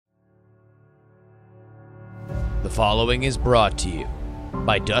The following is brought to you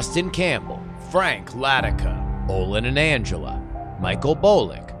by Dustin Campbell, Frank Latica, Olin and Angela, Michael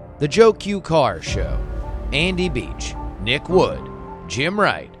Bolick, The Joe Q. Carr Show, Andy Beach, Nick Wood, Jim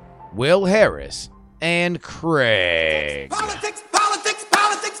Wright, Will Harris, and Craig. Politics, politics,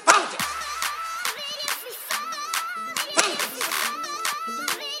 politics, politics.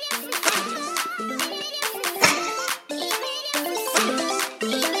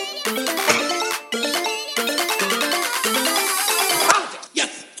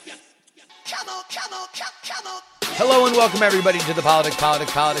 Hello and welcome everybody to the Politics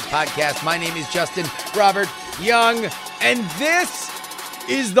Podcast. My name is Justin Robert Young, and this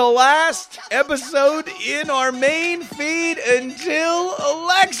is the last episode in our main feed until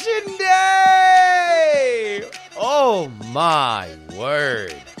Election Day. Oh my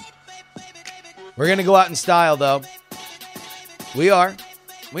word. We're going to go out in style though. We are.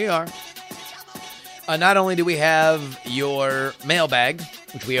 Not only do we have your mailbag,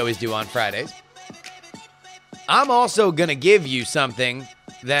 which we always do on Fridays, I'm also going to give you something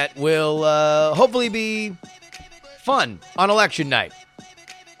that will hopefully be fun on election night.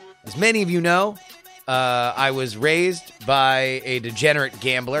 As many of you know, I was raised by a degenerate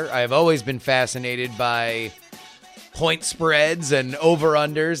gambler. I have always been fascinated by point spreads and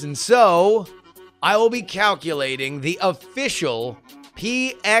over-unders, and so I will be calculating the official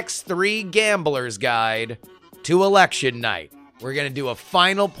PX3 Gambler's Guide to election night. We're going to do a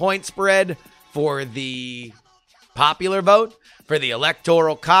final point spread for the popular vote, for the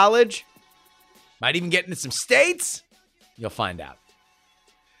Electoral College. Might even get into some states. You'll find out.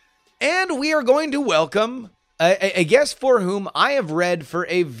 And we are going to welcome a guest for whom I have read for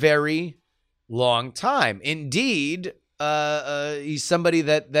a very long time. Indeed, he's somebody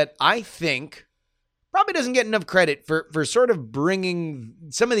that I think probably doesn't get enough credit for sort of bringing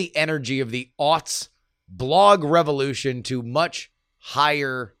some of the energy of the aughts blog revolution to much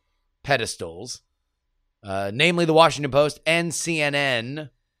higher pedestals. Namely the Washington Post and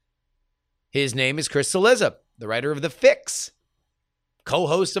CNN. His name is Chris Cillizza, the writer of The Fix,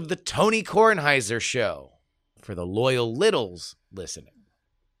 co-host of the Tony Kornheiser Show, for the loyal littles listening.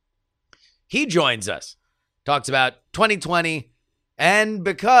 He joins us, talks about 2020, and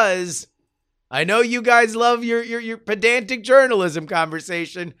because I know you guys love your pedantic journalism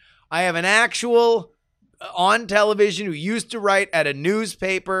conversation, I have an actual on television who used to write at a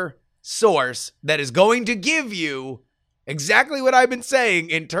newspaper source that is going to give you exactly what I've been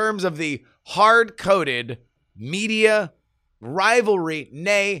saying in terms of the hard-coded media rivalry,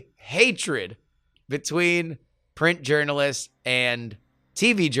 nay, hatred between print journalists and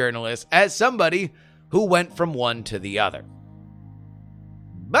TV journalists as somebody who went from one to the other.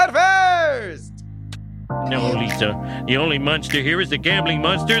 But first, No, Lisa, the only monster here is the gambling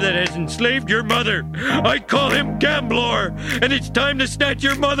monster that has enslaved your mother. I call him Gamblor, and it's time to snatch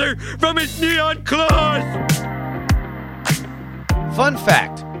your mother from his neon claws! fun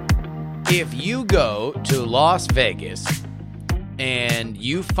fact, if you go to Las Vegas and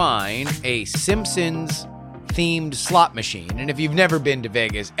you find a Simpsons-themed slot machine, and if you've never been to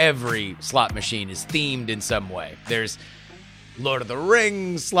Vegas, every slot machine is themed in some way. There's Lord of the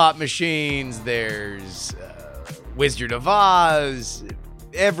Rings slot machines, there's Wizard of Oz,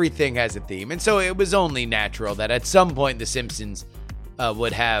 everything has a theme. And so it was only natural that at some point the Simpsons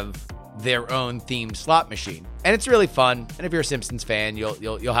would have their own themed slot machine. And it's really fun, and if you're a Simpsons fan,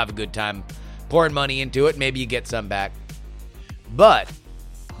 you'll have a good time pouring money into it. Maybe you get some back. But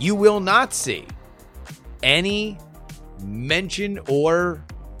you will not see any mention or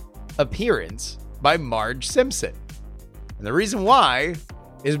appearance by Marge Simpson. And the reason why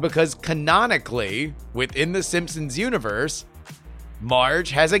is because canonically, within the Simpsons universe,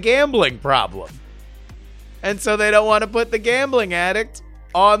 Marge has a gambling problem. And so they don't want to put the gambling addict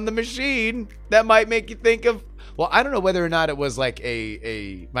on the machine that might make you think of, well, I don't know whether or not it was like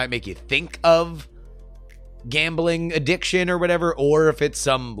might make you think of gambling addiction or whatever, or if it's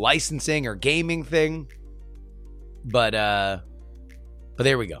some licensing or gaming thing. But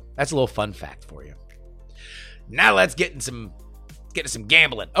there we go. That's a little fun fact for you. Now let's get into some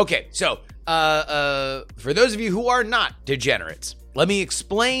gambling. Okay, so for those of you who are not degenerates, let me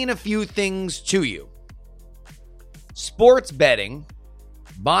explain a few things to you. Sports betting,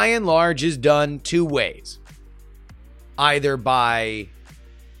 by and large, is done two ways. Either by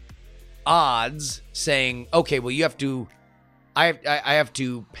odds, saying, okay, well, I have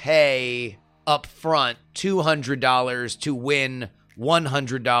to pay up front $200 to win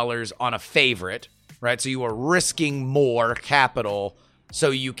 $100 on a favorite, right? So you are risking more capital so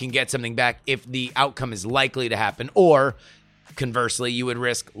you can get something back if the outcome is likely to happen. Or conversely, you would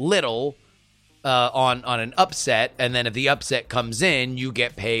risk little on an upset, and then if the upset comes in, you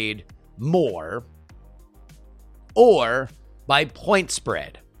get paid more, or by point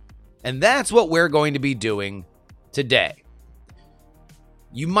spread. And that's what we're going to be doing today.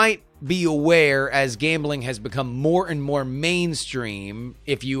 You might be aware, as gambling has become more and more mainstream,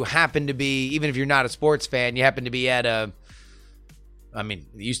 if you happen to be, even if you're not a sports fan, you happen to be at it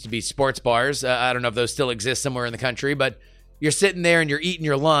used to be sports bars. I don't know if those still exist somewhere in the country, but you're sitting there and you're eating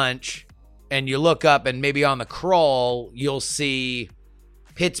your lunch, and you look up, and maybe on the crawl, you'll see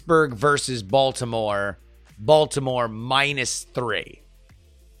Pittsburgh versus Baltimore, Baltimore -3.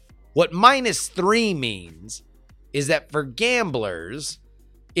 What -3 means is that for gamblers,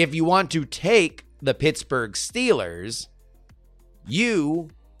 if you want to take the Pittsburgh Steelers, you,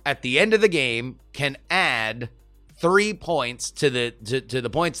 at the end of the game, can add 3 points to the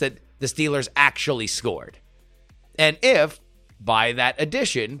points that the Steelers actually scored. And if, by that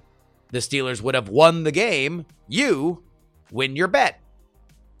addition, the Steelers would have won the game, you win your bet.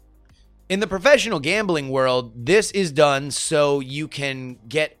 In the professional gambling world, this is done so you can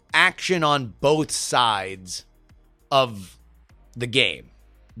get action on both sides of the game.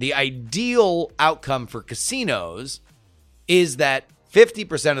 The ideal outcome for casinos is that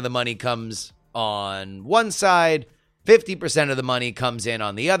 50% of the money comes on one side, 50% of the money comes in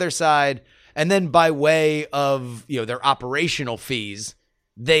on the other side, and then by way of, their operational fees,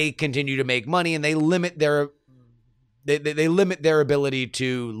 they continue to make money, and they limit their ability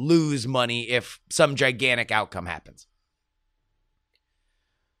to lose money if some gigantic outcome happens.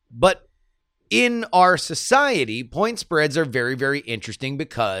 But in our society, point spreads are very, very interesting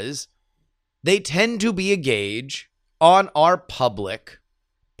because they tend to be a gauge on our public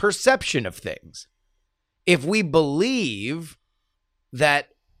perception of things. If we believe that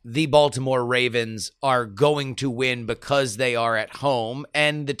the Baltimore Ravens are going to win because they are at home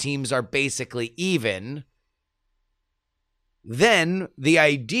and the teams are basically even, then the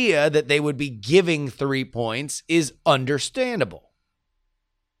idea that they would be giving 3 points is understandable.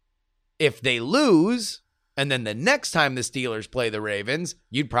 If they lose, and then the next time the Steelers play the Ravens,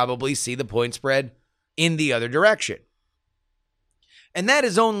 you'd probably see the point spread in the other direction. And that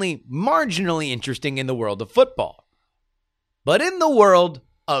is only marginally interesting in the world of football. But in the world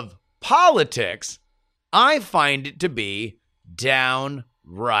of politics, I find it to be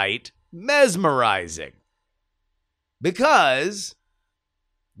downright mesmerizing. Because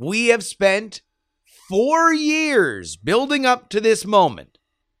we have spent 4 years building up to this moment.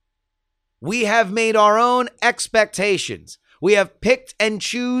 We have made our own expectations. We have picked and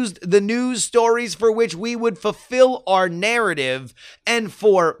chosen the news stories for which we would fulfill our narrative. And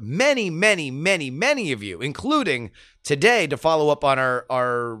for many, many, many, many of you, including today, to follow up on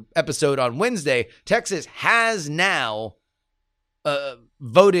our episode on Wednesday, Texas has now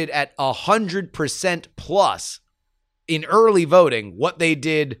voted at 100% plus in early voting what they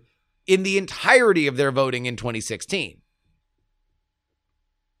did in the entirety of their voting in 2016.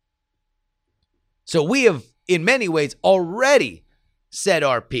 So we have, in many ways, already said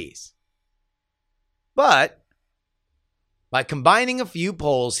our piece. But by combining a few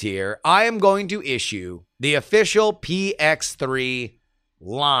polls here, I am going to issue the official PX3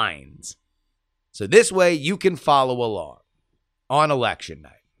 lines. So this way you can follow along on election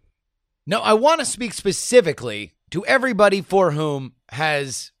night. Now, I want to speak specifically to everybody for whom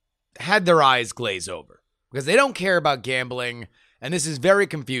has had their eyes glaze over because they don't care about gambling, and this is very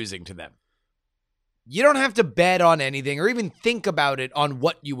confusing to them. You don't have to bet on anything or even think about it on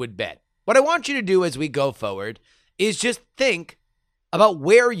what you would bet. What I want you to do as we go forward is just think about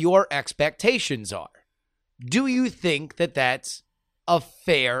where your expectations are. Do you think that that's a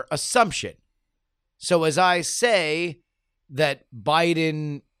fair assumption? So as I say that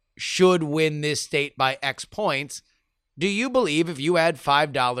Biden should win this state by X points, do you believe if you had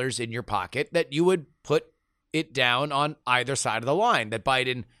 $5 in your pocket that you would put it down on either side of the line, that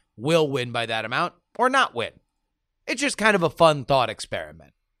Biden will win by that amount or not win? It's just kind of a fun thought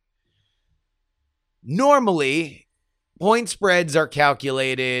experiment. Normally, point spreads are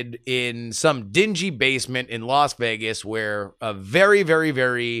calculated in some dingy basement in Las Vegas where a very, very,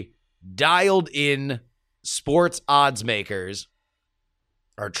 very dialed in sports odds makers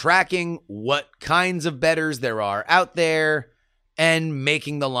are tracking what kinds of bettors there are out there and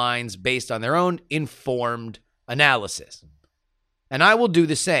making the lines based on their own informed analysis. And I will do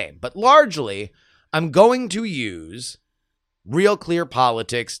the same, but largely I'm going to use Real Clear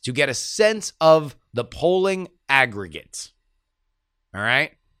Politics to get a sense of the polling aggregates. All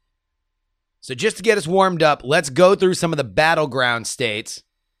right? So just to get us warmed up, let's go through some of the battleground states.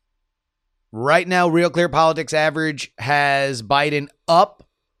 Right now, Real Clear Politics average has Biden up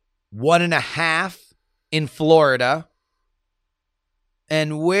 1.5 in Florida.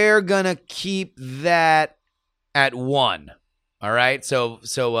 And we're going to keep that at 1. All right. So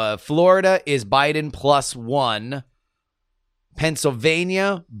Florida is Biden +1.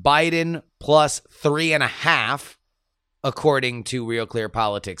 Pennsylvania, Biden +3.5, according to Real Clear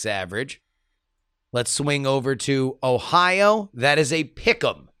Politics average. Let's swing over to Ohio. That is a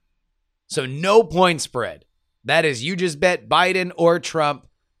pick'em. So no point spread. That is, you just bet Biden or Trump.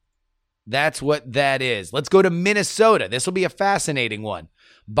 That's what that is. Let's go to Minnesota. This will be a fascinating one.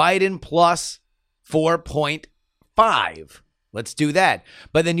 Biden +4.5. Let's do that.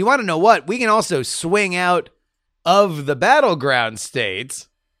 But then you want to know what? We can also swing out of the battleground states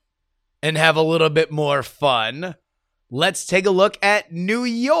and have a little bit more fun. Let's take a look at New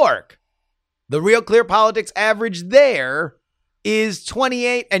York. The Real Clear Politics average there is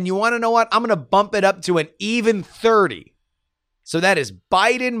 28. And you want to know what? I'm going to bump it up to an even 30. So that is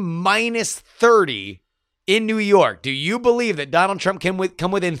Biden -30 in New York. Do you believe that Donald Trump can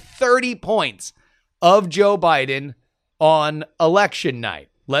come within 30 points of Joe Biden on election night?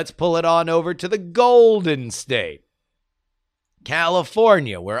 Let's pull it on over to the Golden State,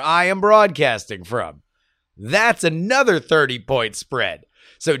 California, where I am broadcasting from. That's another 30-point spread.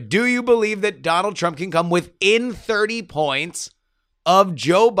 So do you believe that Donald Trump can come within 30 points of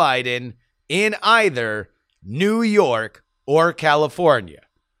Joe Biden in either New York or California?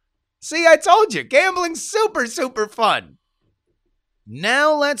 See, I told you, gambling's super, super fun.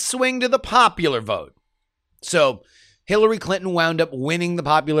 Now let's swing to the popular vote. So Hillary Clinton wound up winning the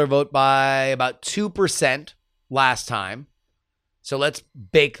popular vote by about 2% last time. So let's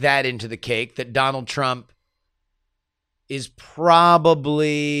bake that into the cake that Donald Trump is probably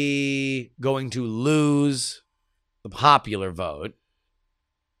going to lose the popular vote.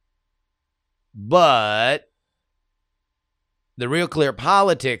 But the Real Clear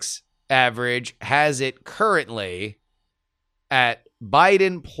Politics average has it currently at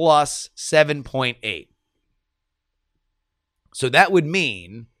Biden +7.8. So that would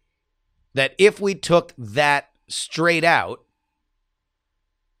mean that if we took that straight out,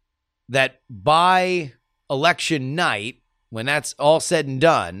 that by election night, when that's all said and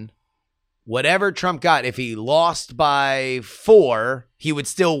done, whatever Trump got, if he lost by 4, he would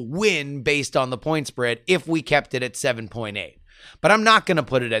still win based on the point spread if we kept it at 7.8. But I'm not going to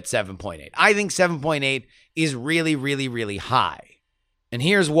put it at 7.8. I think 7.8 is really, really, really high. And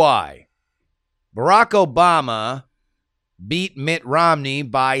here's why. Barack Obama beat Mitt Romney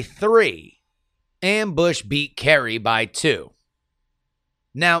by 3, and Bush beat Kerry by 2.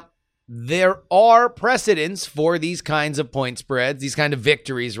 Now, there are precedents for these kinds of point spreads, these kind of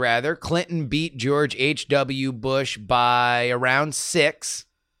victories, rather. Clinton beat George H.W. Bush by around 6.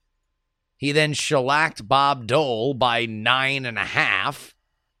 He then shellacked Bob Dole by 9.5.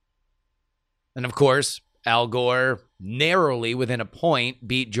 And of course, Al Gore narrowly within a point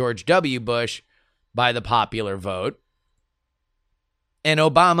beat George W. Bush by the popular vote. And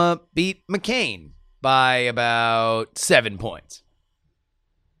Obama beat McCain by about 7 points.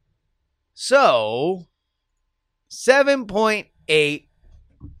 So, 7.8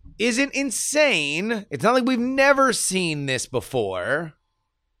 isn't insane. It's not like we've never seen this before.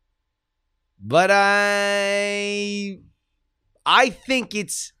 But I think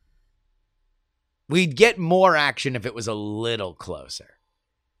we'd get more action if it was a little closer.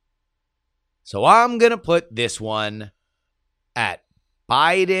 So I'm going to put this one at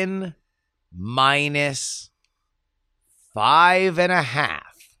Biden -5.5.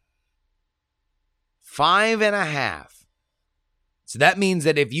 5.5. So that means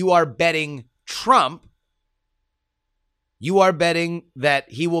that if you are betting Trump, you are betting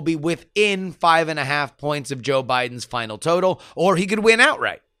that he will be within 5.5 points of Joe Biden's final total, or he could win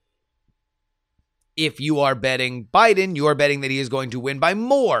outright. If you are betting Biden, you are betting that he is going to win by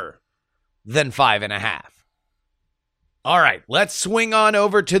more than 5.5. All right, let's swing on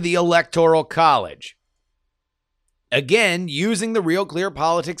over to the Electoral College. Again, using the Real Clear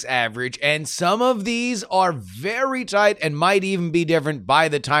Politics average, and some of these are very tight and might even be different by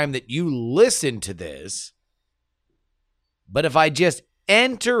the time that you listen to this. But if I just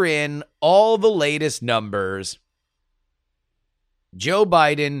enter in all the latest numbers, Joe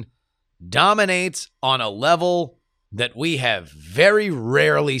Biden dominates on a level that we have very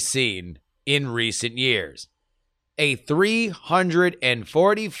rarely seen in recent years. A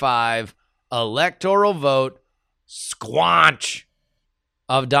 345 electoral vote squanch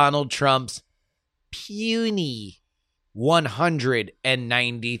of Donald Trump's puny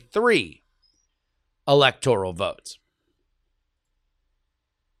 193 electoral votes.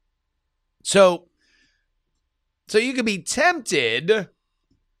 So you could be tempted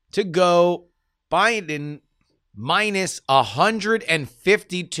to go Biden minus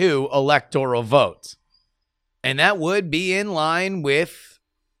 152 electoral votes. And that would be in line with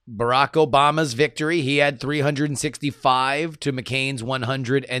Barack Obama's victory. He had 365 to McCain's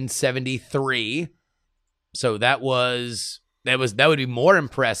 173. So that would be more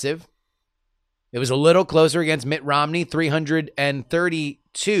impressive. It was a little closer against Mitt Romney,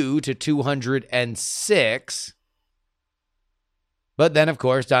 332 to 206. But then, of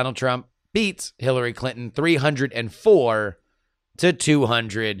course, Donald Trump beats Hillary Clinton 304 to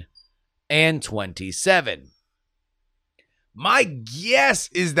 227. My guess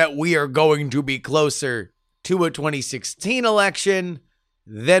is that we are going to be closer to a 2016 election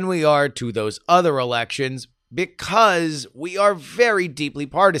than we are to those other elections because we are very deeply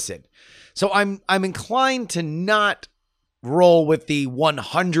partisan. So I'm inclined to not roll with the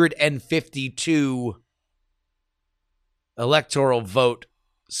 152 electoral vote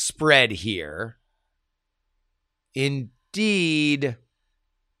spread here. Indeed,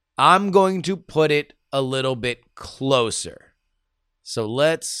 I'm going to put it a little bit closer. So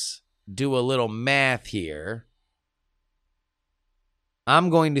let's do a little math here. I'm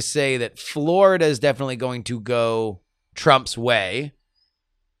going to say that Florida is definitely going to go Trump's way,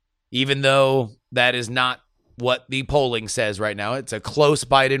 even though that is not what the polling says right now. It's a close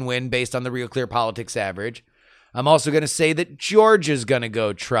Biden win based on the Real Clear Politics average. I'm also going to say that Georgia's going to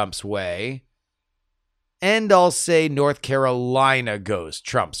go Trump's way. And I'll say North Carolina goes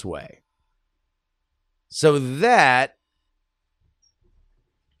Trump's way. So that,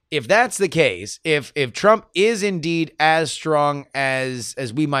 if that's the case, if Trump is indeed as strong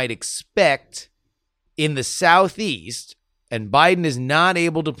as we might expect in the Southeast, and Biden is not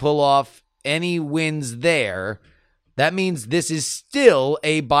able to pull off any wins there, that means this is still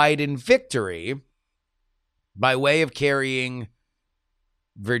a Biden victory by way of carrying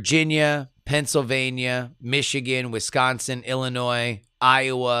Virginia, Pennsylvania, Michigan, Wisconsin, Illinois,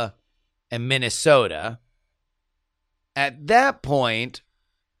 Iowa, and Minnesota. At that point,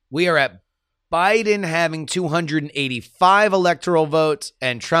 we are at Biden having 285 electoral votes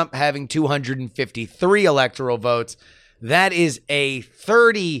and Trump having 253 electoral votes. That is a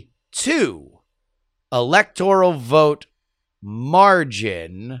 32 electoral vote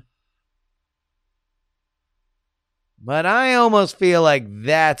margin. But I almost feel like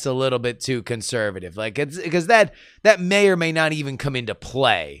that's a little bit too conservative. Like, it's because that may or may not even come into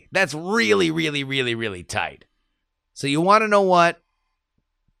play. That's really, really, really, really tight. So you want to know what?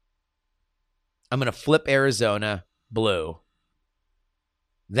 I'm going to flip Arizona blue.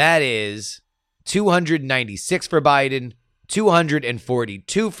 That is 296 for Biden,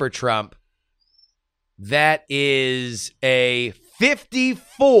 242 for Trump. That is a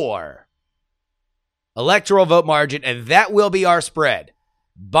 54 electoral vote margin, and that will be our spread.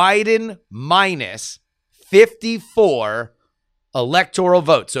 Biden minus 54 electoral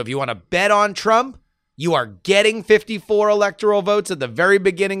votes. So if you want to bet on Trump, you are getting 54 electoral votes at the very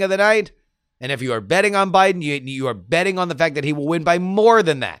beginning of the night. And if you are betting on Biden, you are betting on the fact that he will win by more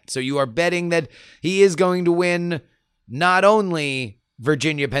than that. So you are betting that he is going to win not only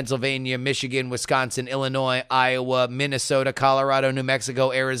Virginia, Pennsylvania, Michigan, Wisconsin, Illinois, Iowa, Minnesota, Colorado, New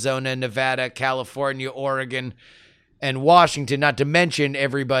Mexico, Arizona, Nevada, California, Oregon, and Washington, not to mention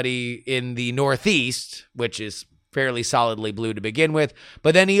everybody in the Northeast, which is fairly solidly blue to begin with.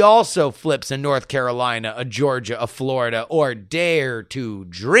 But then he also flips a North Carolina, a Georgia, a Florida, or dare to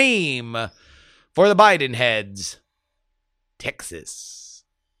dream for the Biden heads, Texas.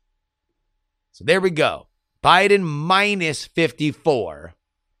 So there we go. Biden minus 54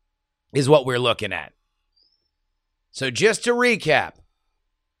 is what we're looking at. So just to recap,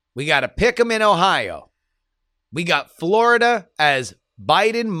 we got to pick them in Ohio. We got Florida as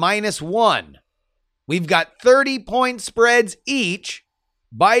Biden minus 1. We've got 30-point spreads each,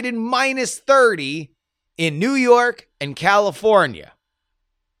 Biden minus 30 in New York and California.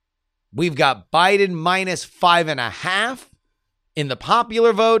 We've got Biden minus 5.5 in the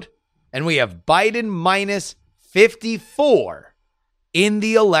popular vote, and we have Biden minus 54 in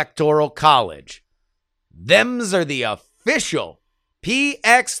the Electoral College. Them's are the official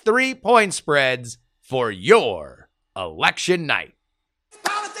PX 3-point spreads for your election night.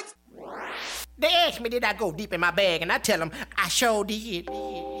 Politics. They ask me, did I go deep in my bag? And I tell them, I sure did.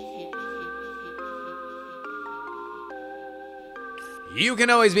 You can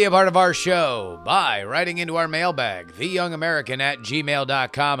always be a part of our show by writing into our mailbag,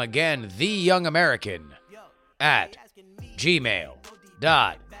 theyoungamerican@gmail.com. Again,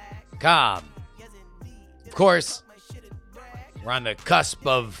 theyoungamerican@gmail.com. Of course, we're on the cusp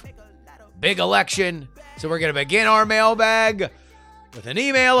of big election, so we're going to begin our mailbag with an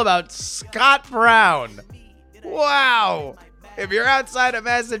email about Scott Brown. Wow. If you're outside of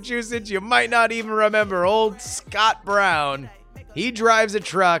Massachusetts, you might not even remember old Scott Brown. He drives a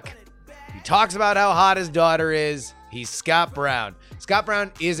truck. He talks about how hot his daughter is. He's Scott Brown. Scott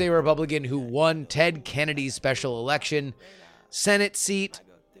Brown is a Republican who won Ted Kennedy's special election Senate seat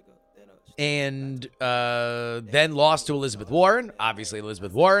and then lost to Elizabeth Warren. Obviously,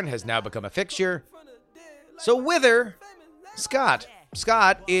 Elizabeth Warren has now become a fixture. So with her, Scott.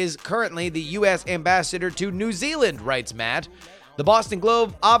 Scott is currently the U.S. ambassador to New Zealand, writes Matt. The Boston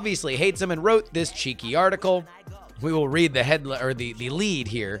Globe obviously hates him and wrote this cheeky article. We will read the headline or the lead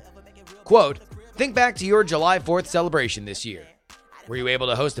here. Quote, think back to your July 4th celebration this year. Were you able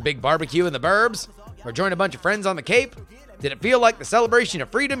to host a big barbecue in the burbs? Or join a bunch of friends on the Cape? Did it feel like the celebration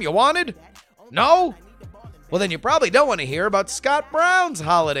of freedom you wanted? No? Well, then you probably don't want to hear about Scott Brown's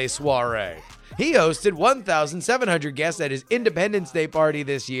holiday soiree. He hosted 1,700 guests at his Independence Day party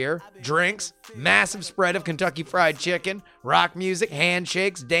this year. Drinks, massive spread of Kentucky Fried Chicken, rock music,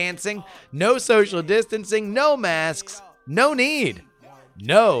 handshakes, dancing, no social distancing, no masks, no need,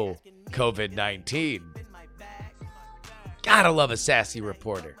 no COVID-19. Gotta love a sassy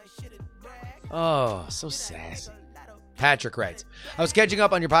reporter. Oh, so sassy. Patrick writes, I was catching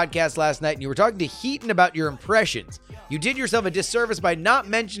up on your podcast last night and you were talking to Heaton about your impressions. You did yourself a disservice by not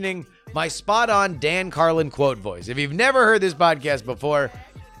mentioning my spot-on Dan Carlin quote voice. If you've never heard this podcast before,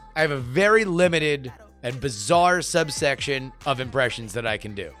 I have a very limited and bizarre subsection of impressions that I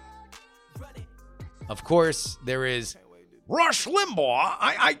can do. Of course, there is Rush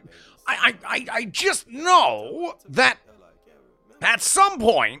Limbaugh. I just know that at some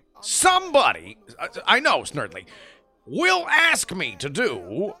point, somebody, I know, Snurdly, will ask me to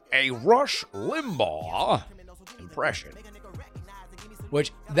do a Rush Limbaugh impression.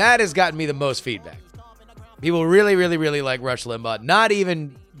 Which, that has gotten me the most feedback. People really, really, really like Rush Limbaugh. Not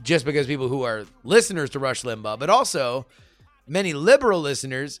even just because people who are listeners to Rush Limbaugh, but also many liberal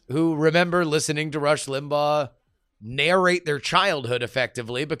listeners who remember listening to Rush Limbaugh narrate their childhood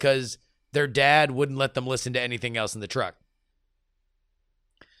effectively because their dad wouldn't let them listen to anything else in the truck.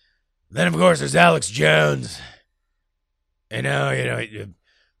 Then, of course, there's Alex Jones. You know,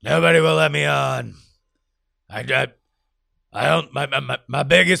 nobody will let me on. I don't, my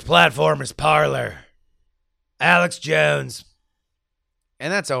biggest platform is Parler. Alex Jones.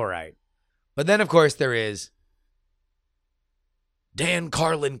 And that's all right. But then, of course, there is Dan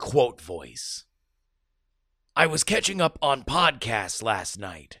Carlin quote voice. I was catching up on podcasts last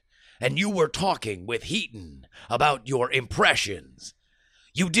night, and you were talking with Heaton about your impressions.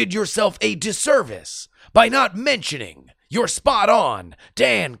 You did yourself a disservice by not mentioning your spot-on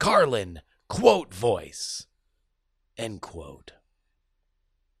Dan Carlin quote voice. End quote.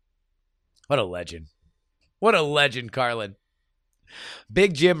 What a legend. What a legend, Carlin.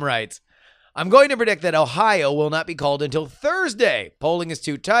 Big Jim writes, I'm going to predict that Ohio will not be called until Thursday. Polling is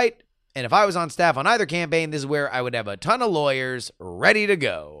too tight, and if I was on staff on either campaign, this is where I would have a ton of lawyers ready to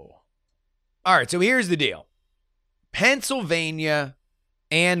go. All right, so here's the deal. Pennsylvania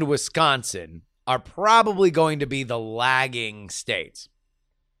and Wisconsin are probably going to be the lagging states.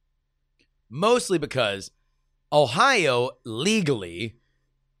 Mostly because Ohio legally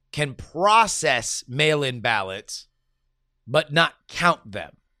can process mail-in ballots, but not count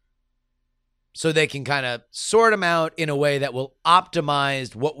them. So they can kind of sort them out in a way that will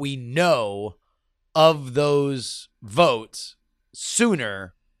optimize what we know of those votes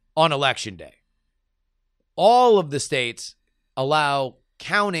sooner on election day. All of the states allow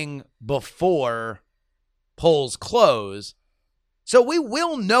counting before polls close, so we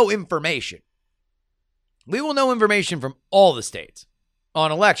will know information. We will know information from all the states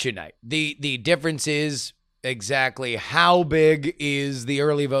on election night. The difference is exactly how big is the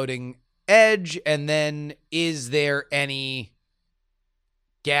early voting edge, and then is there any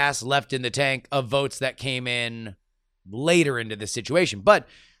gas left in the tank of votes that came in later into the situation. But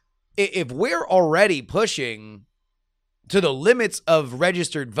if we're already pushing to the limits of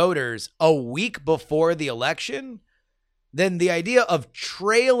registered voters a week before the election, then the idea of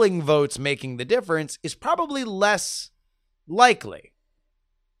trailing votes making the difference is probably less likely.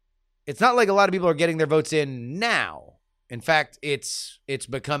 It's not like a lot of people are getting their votes in now. In fact, it's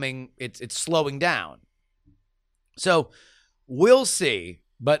slowing down. So we'll see.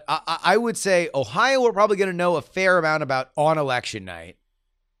 But I would say Ohio, we're probably going to know a fair amount about on election night.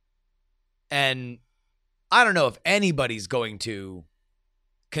 And I don't know if anybody's going to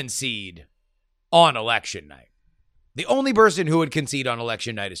concede on election night. The only person who would concede on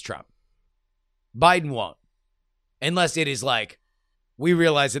election night is Trump. Biden won't. Unless it is like, we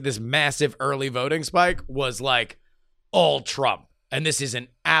realize that this massive early voting spike was like all Trump. and this is an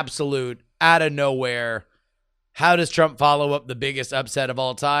absolute out of nowhere, how does Trump follow up the biggest upset of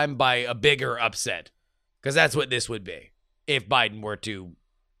all time by a bigger upset? Because that's what this would be if Biden were to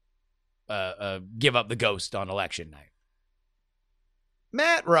give up the ghost on election night.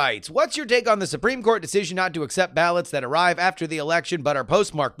 Matt writes, what's your take on the Supreme Court decision not to accept ballots that arrive after the election but are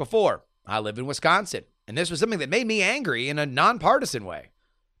postmarked before? I live in Wisconsin, and this was something that made me angry in a nonpartisan way.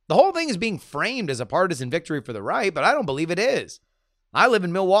 The whole thing is being framed as a partisan victory for the right, but I don't believe it is. I live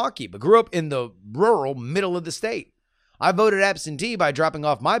in Milwaukee, but grew up in the rural middle of the state. I voted absentee by dropping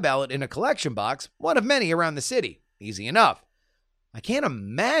off my ballot in a collection box, one of many around the city. Easy enough. I can't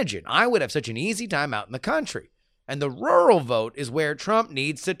imagine I would have such an easy time out in the country. And the rural vote is where Trump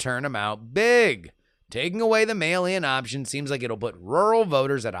needs to turn them out big. Taking away the mail-in option seems like it'll put rural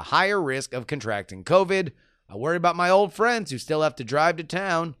voters at a higher risk of contracting COVID. I worry about my old friends who still have to drive to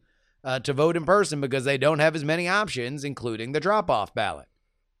town to vote in person because they don't have as many options, including the drop-off ballot.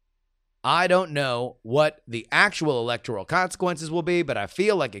 I don't know what the actual electoral consequences will be, but I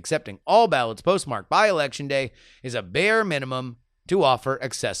feel like accepting all ballots postmarked by Election Day is a bare minimum to offer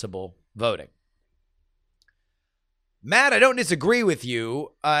accessible voting. Matt, I don't disagree with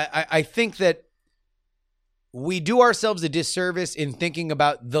you. I think that we do ourselves a disservice in thinking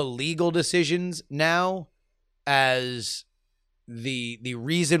about the legal decisions now as the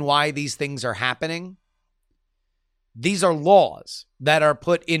reason why these things are happening. These are laws that are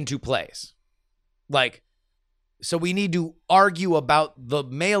put into place. So we need to argue about the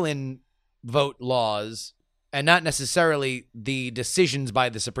mail-in vote laws and not necessarily the decisions by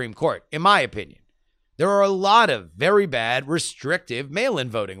the Supreme Court, in my opinion. There are a lot of very bad, restrictive mail-in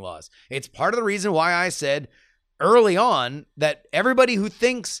voting laws. It's part of the reason why I said early on that everybody who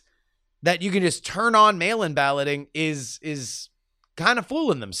thinks that you can just turn on mail-in balloting is kind of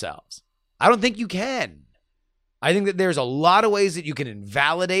fooling themselves. I don't think you can. I think that there's a lot of ways that you can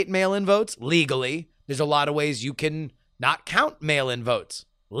invalidate mail-in votes legally. There's a lot of ways you can not count mail-in votes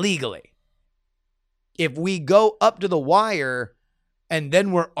legally. If we go up to the wire and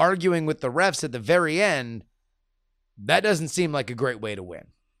then we're arguing with the refs at the very end, that doesn't seem like a great way to win.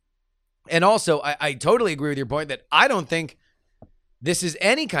 And also, I totally agree with your point that I don't think this is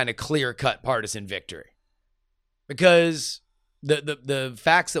any kind of clear-cut partisan victory. Because the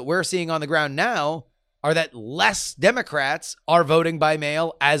facts that we're seeing on the ground now are that less Democrats are voting by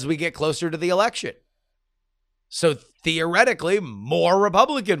mail as we get closer to the election. So theoretically, more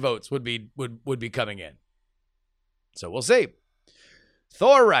Republican votes would be coming in. So we'll see.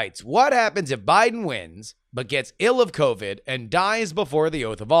 Thor writes, what happens if Biden wins but gets ill of COVID and dies before the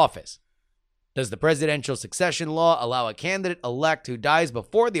oath of office? Does the presidential succession law allow a candidate-elect who dies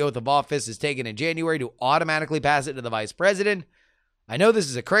before the oath of office is taken in January to automatically pass it to the vice president? I know this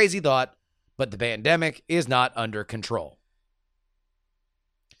is a crazy thought, but the pandemic is not under control.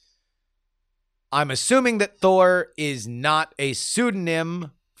 I'm assuming that Thor is not a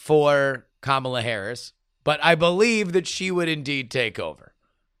pseudonym for Kamala Harris, but I believe that she would indeed take over.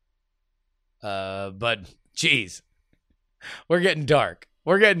 But, geez, we're getting dark.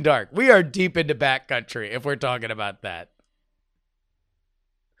 We're getting dark. We are deep into backcountry if we're talking about that.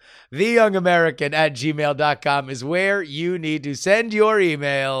 TheYoungAmerican@gmail.com is where you need to send your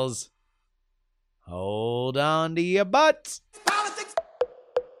emails. Hold on to your butts. Politics.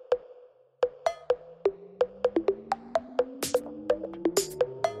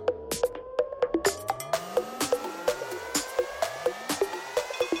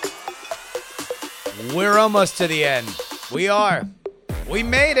 We're almost to the end. We are. We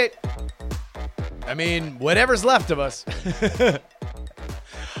made it. I mean, whatever's left of us.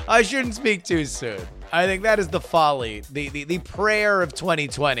 I shouldn't speak too soon. I think that is the folly. The prayer of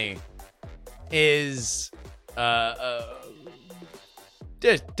 2020 is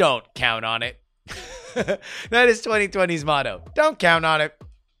just don't count on it. That is 2020's motto. Don't count on it.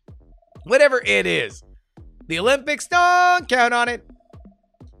 Whatever it is. The Olympics, don't count on it.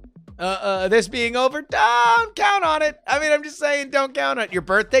 This being over, don't count on it. I mean, I'm just saying, don't count on it. Your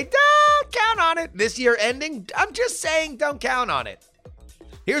birthday, don't count on it. This year ending, I'm just saying, don't count on it.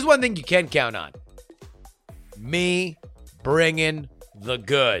 Here's one thing you can count on. Me bringing the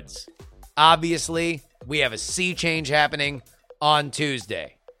goods. Obviously, we have a sea change happening on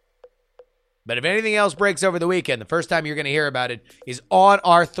Tuesday. But if anything else breaks over the weekend, the first time you're going to hear about it is on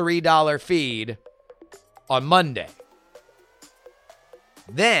our $3 feed on Monday.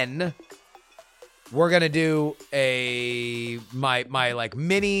 Then we're going to do my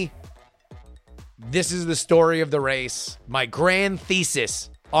mini, this is the story of the race. My grand thesis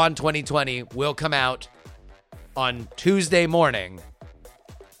on 2020 will come out on Tuesday morning.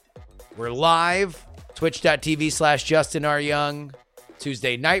 We're live twitch.tv/JustinRYoung,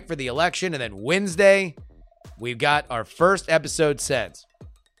 Tuesday night for the election, and then Wednesday, we've got our first episode since.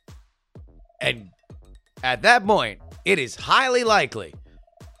 And at that point, it is highly likely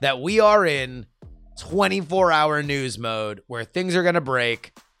that we are in 24-hour news mode where things are going to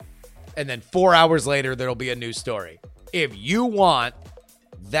break, and then 4 hours later, there'll be a news story. If you want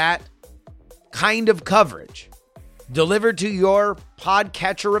that kind of coverage delivered to your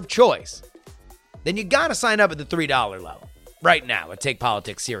podcatcher of choice, then you got to sign up at the $3 level right now at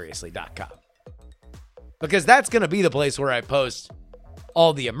TakePoliticsSeriously.com. Because that's going to be the place where I post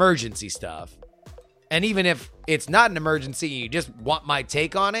all the emergency stuff. And even if it's not an emergency and you just want my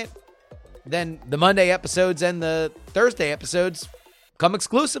take on it, then the Monday episodes and the Thursday episodes come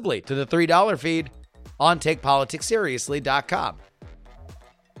exclusively to the $3 feed on TakePoliticsSeriously.com.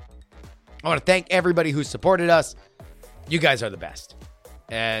 I want to thank everybody who supported us. You guys are the best.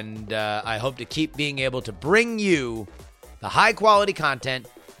 And I hope to keep being able to bring you the high-quality content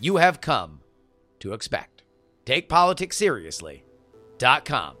you have come to expect.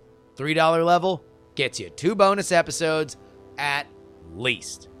 TakePoliticsSeriously.com. $3 level gets you 2 bonus episodes at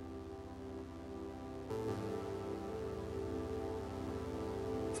least.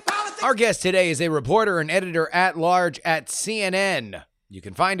 Our guest today is a reporter and editor at large at CNN. You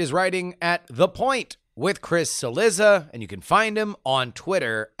can find his writing at The Point with Chris Cillizza, and you can find him on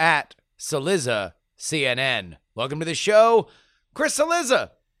Twitter at CillizzaCNN. Welcome to the show, Chris Cillizza.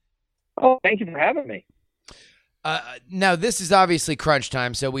 Oh, thank you for having me. Now, this is obviously crunch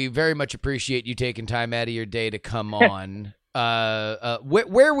time, so we very much appreciate you taking time out of your day to come on.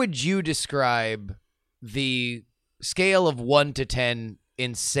 Where would you describe the scale of 1 to 10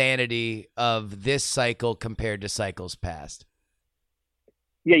 insanity of this cycle compared to cycles past?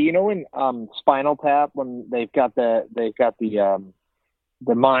 Yeah, you know, in Spinal Tap, when they've got the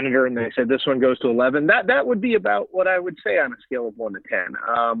monitor and they said this one goes to 11, that would be about what I would say on a scale of 1 to 10.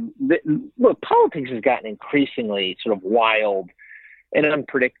 Look, politics has gotten increasingly sort of wild and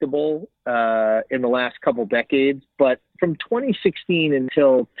unpredictable in the last couple decades, but from 2016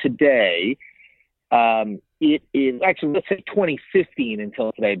 until today, it is actually, let's say 2015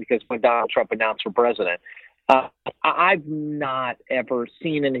 until today, because when Donald Trump announced for president, I've not ever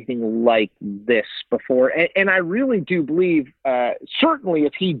seen anything like this before. And I really do believe, certainly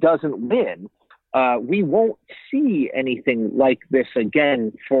if he doesn't win, we won't see anything like this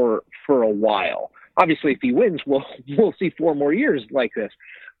again for a while. Obviously, if he wins, we'll see 4 more years like this.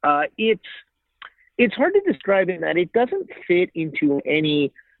 It's hard to describe in that it doesn't fit into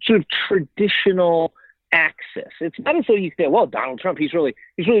any sort of traditional axis. It's not as though you say, well, Donald Trump, he's really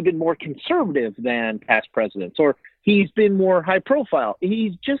been more conservative than past presidents, or he's been more high profile.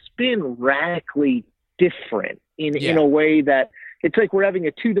 He's just been radically different in a way that it's like we're having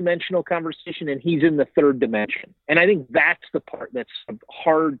a 2-dimensional conversation and he's in the 3rd dimension. And I think that's the part that's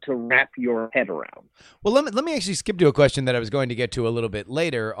hard to wrap your head around. Well, let me actually skip to a question that I was going to get to a little bit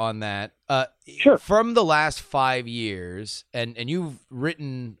later on that. Sure. From the last 5 years, and you've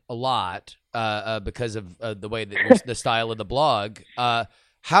written a lot because of the way that the style of the blog,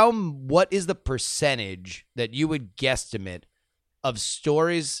 what is the percentage that you would guesstimate of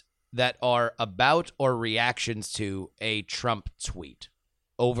stories that are about or reactions to a Trump tweet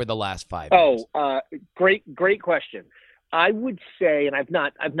over the last 5 years? Great question. I would say, and I've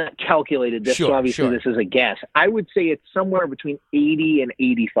not calculated this, so obviously this is a guess. I would say it's somewhere between 80 and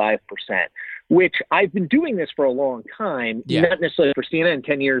 85%, which I've been doing this for a long time, not necessarily for CNN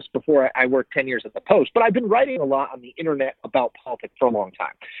 10 years before I worked 10 years at the Post, but I've been writing a lot on the internet about politics for a long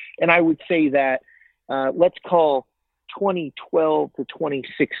time. And I would say that, let's call 2012 to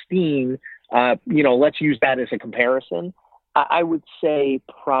 2016, let's use that as a comparison. I would say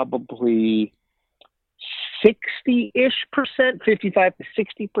probably 60-ish%, 55 to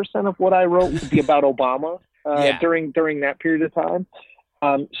 60% of what I wrote would be about Obama during that period of time.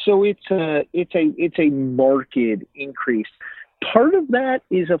 So it's a marked increase. Part of that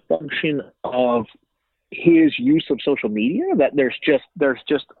is a function of his use of social media. That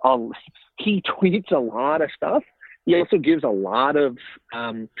he tweets a lot of stuff. He also gives a lot of,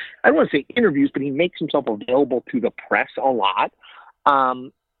 I don't want to say interviews, but he makes himself available to the press a lot.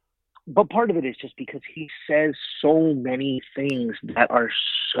 But part of it is just because he says so many things that are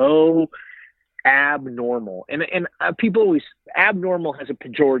so abnormal. And people always, abnormal has a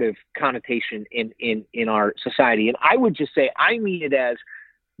pejorative connotation in our society. And I would just say, I mean it as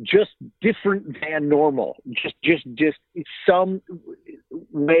just different than normal, just some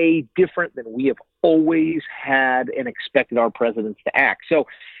way different than we have always had and expected our presidents to act. So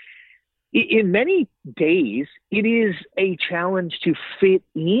in many days, it is a challenge to fit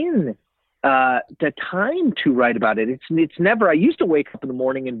in the time to write about it. It's never. I used to wake up in the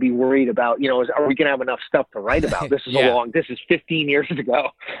morning and be worried about, are we going to have enough stuff to write about? This is this is 15 years ago.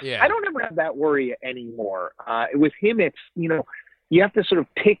 Yeah. I don't ever have that worry anymore. With him, it's, you have to sort of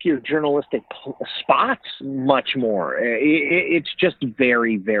pick your journalistic spots much more. It's just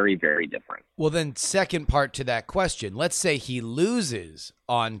very, very, very different. Well, then second part to that question, let's say he loses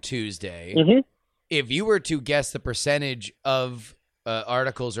on Tuesday. Mm-hmm. If you were to guess the percentage of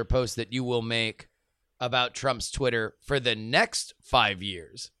articles or posts that you will make about Trump's Twitter for the next 5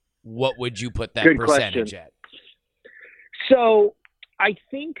 years, what would you put that percentage at? So I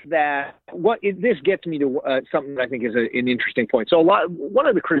think that this gets me to something that I think is an interesting point. So one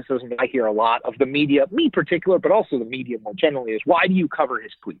of the criticisms I hear a lot of the media, me in particular, but also the media more generally, is why do you cover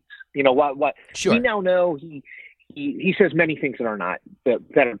his tweets? What Sure. We now know he says many things that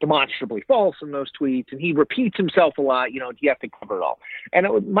are demonstrably false in those tweets, and he repeats himself a lot. Do you have to cover it all?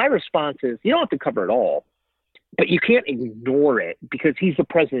 And my response is, you don't have to cover it all, but you can't ignore it because he's the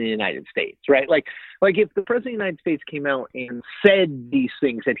president of the United States, right? Like if the president of the United States came out and said these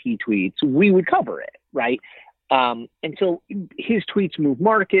things that he tweets, we would cover it, right? And so his tweets move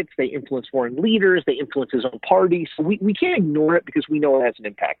markets, they influence foreign leaders, they influence his own party. So we can't ignore it because we know it has an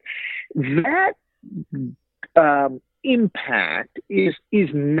impact. That impact is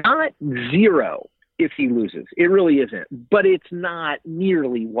not zero if he loses. It really isn't, but it's not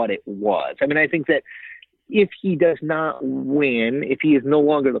nearly what it was. I mean, I think that if he does not win, if he is no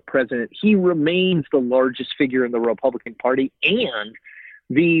longer the president, he remains the largest figure in the Republican Party and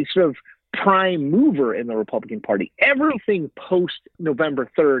the sort of prime mover in the Republican Party. Everything post November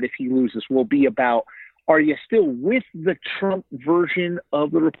 3rd, if he loses, will be about, are you still with the Trump version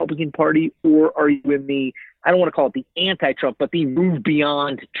of the Republican Party, or are you in the, I don't want to call it the anti-Trump, but the move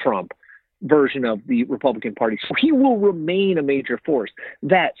beyond Trump version of the Republican Party? So he will remain a major force.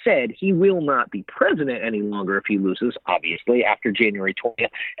 That said, he will not be president any longer if he loses, obviously, after January 20th.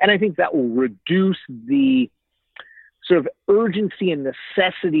 And I think that will reduce the sort of urgency and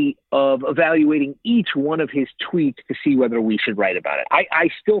necessity of evaluating each one of his tweets to see whether we should write about it. I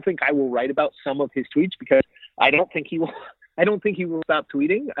still think I will write about some of his tweets because I don't think he will. I don't think he will stop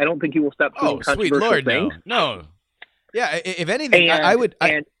tweeting. I don't think he will stop tweeting controversial Lord, things. No. Yeah, if anything, I would.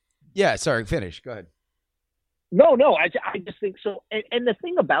 Yeah, sorry, finish. Go ahead. No, I just think so. And the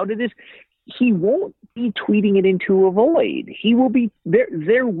thing about it is, he won't be tweeting it into a void. He will be there.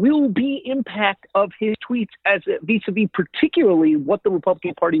 There will be impact of his tweets as vis-a-vis, particularly what the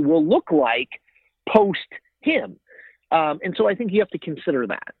Republican Party will look like post him. And so I think you have to consider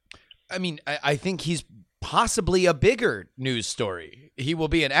that. I mean, I think he's possibly a bigger news story. He will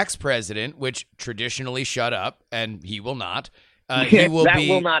be an ex-president, which traditionally shut up, and he will not.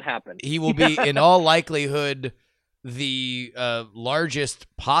 Will not happen. He will be, in all likelihood, the largest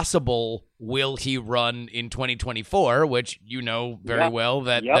possible will he run in 2024, which very well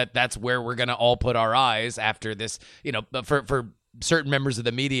that's where we're going to all put our eyes after this, for certain members of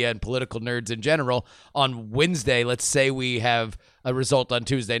the media and political nerds in general. On Wednesday, let's say we have a result on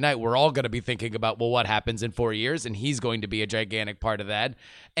Tuesday night, we're all going to be thinking about, well, what happens in 4 years? And he's going to be a gigantic part of that.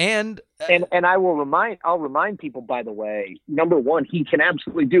 And I'll remind people, by the way, number one, he can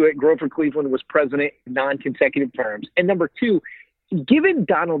absolutely do it. Grover Cleveland was president in non-consecutive terms. And number two, given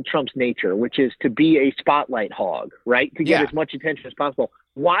Donald Trump's nature, which is to be a spotlight hog, right? To get as much attention as possible,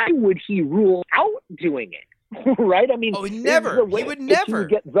 why would he rule out doing it? Right? I mean, he would never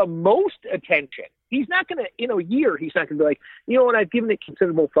get the most attention. He's not going to, in a year, he's not going to be like, what, I've given it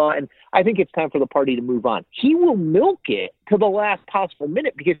considerable thought, and I think it's time for the party to move on. He will milk it to the last possible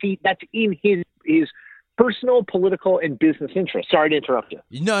minute because that's in his personal, political, and business interest. Sorry to interrupt you.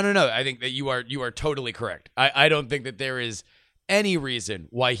 No. I think that you are totally correct. I don't think that there is any reason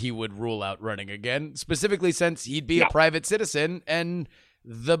why he would rule out running again, specifically since he'd be a private citizen, and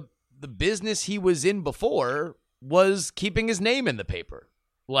the business he was in before was keeping his name in the paper.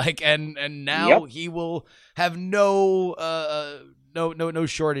 And now he will have no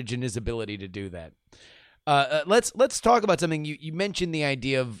shortage in his ability to do that. Let's talk about something. You mentioned the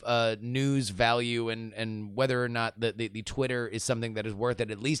idea of news value and whether or not the Twitter is something that is worth it,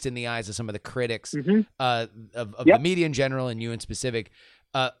 at least in the eyes of some of the critics of the media in general and you in specific.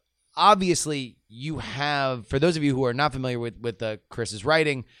 Obviously, you have, for those of you who are not familiar with Chris's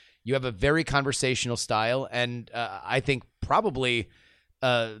writing, you have a very conversational style, and I think probably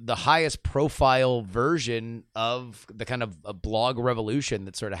the highest profile version of the kind of a blog revolution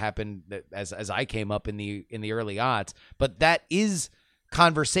that sort of happened as I came up in the early aughts. But that is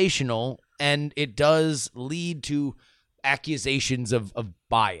conversational, and it does lead to accusations of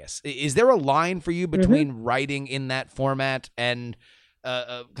bias. Is there a line for you between writing in that format and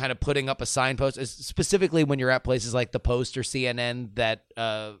kind of putting up a signpost, specifically when you're at places like the Post or CNN that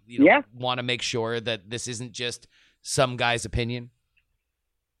want to make sure that this isn't just some guy's opinion?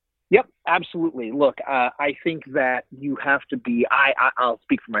 Yep, absolutely. Look, I think that you have to be, I'll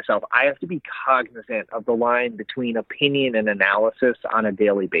speak for myself, I have to be cognizant of the line between opinion and analysis on a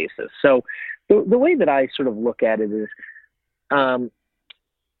daily basis. So the way that I sort of look at it is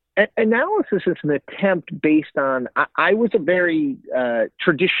analysis is an attempt based on, I was a very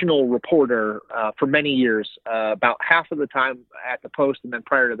traditional reporter for many years, about half of the time at the Post, and then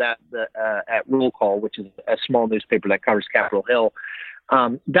prior to that at Roll Call, which is a small newspaper that covers Capitol Hill.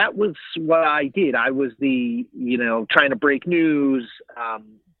 That was what I did. I was the, trying to break news,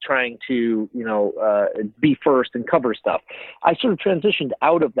 trying to, be first and cover stuff. I sort of transitioned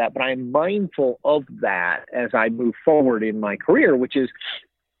out of that, but I'm mindful of that as I move forward in my career, which is,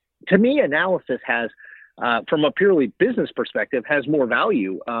 to me, analysis has, from a purely business perspective, has more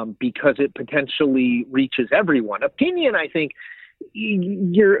value because it potentially reaches everyone. Opinion, I think,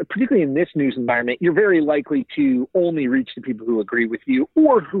 you're particularly in this news environment, you're very likely to only reach the people who agree with you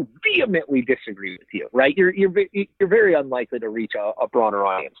or who vehemently disagree with you, right? You're very unlikely to reach a broader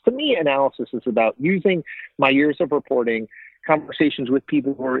audience. To me, analysis is about using my years of reporting, conversations with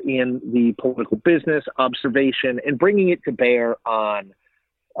people who are in the political business, observation, and bringing it to bear on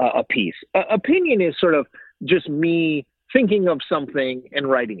a piece. Opinion is sort of just me thinking of something and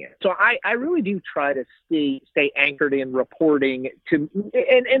writing it. So I really do try to stay anchored in reporting and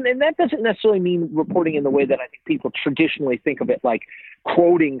that doesn't necessarily mean reporting in the way that I think people traditionally think of it, like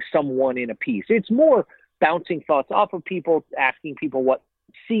quoting someone in a piece. It's more bouncing thoughts off of people, asking people what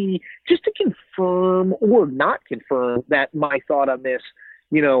they see, just to confirm or not confirm that my thought on this,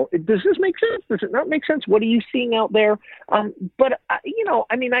 does this make sense? Does it not make sense? What are you seeing out there? But I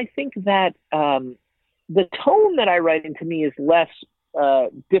think that, the tone that I write into me is less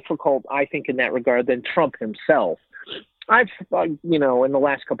difficult, I think, in that regard than Trump himself. I've, in the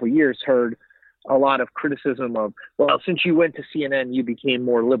last couple of years heard a lot of criticism of, well, since you went to CNN, you became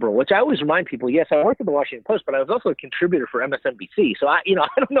more liberal, which I always remind people, yes, I worked at the Washington Post, but I was also a contributor for MSNBC. So I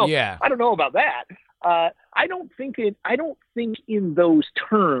don't know. Yeah. I don't know about that. I don't think in those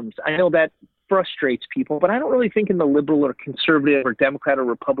terms. I know that frustrates people, but I don't really think in the liberal or conservative or Democrat or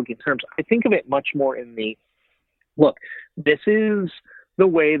Republican terms. I think of it much more in the, look, this is the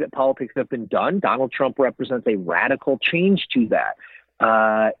way that politics have been done. Donald Trump represents a radical change to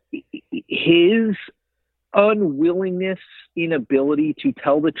that. His unwillingness, inability to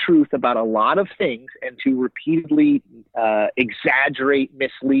tell the truth about a lot of things and to repeatedly exaggerate,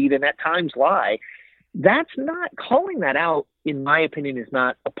 mislead, and at times lie, that's not, calling that out, in my opinion, is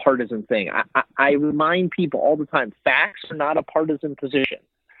not a partisan thing. I remind people all the time, facts are not a partisan position.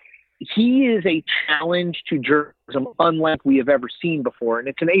 He is a challenge to journalism unlike we have ever seen before. And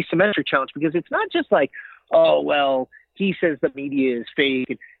it's an asymmetric challenge because it's not just like, oh, well, he says the media is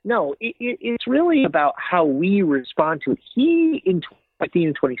fake. No, it's really about how we respond to it. He, in 2015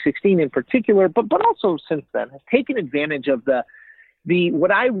 and 2016 in particular, but also since then, has taken advantage of the what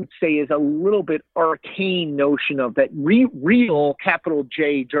I would say is a little bit arcane notion of that real capital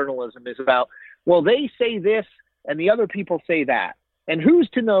J journalism is about, well, they say this and the other people say that. And who's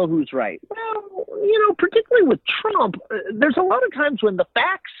to know who's right? Well, particularly with Trump, there's a lot of times when the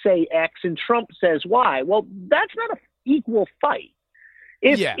facts say X and Trump says Y. Well, that's not an equal fight.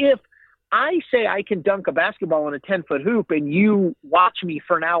 If I say I can dunk a basketball on a 10-foot hoop and you watch me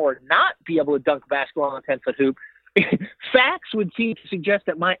for an hour not be able to dunk a basketball on a 10-foot hoop, facts would seem to suggest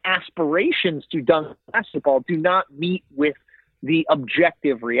that my aspirations to dunk basketball do not meet with the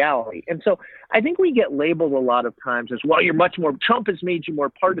objective reality. And so I think we get labeled a lot of times as, well, Trump has made you more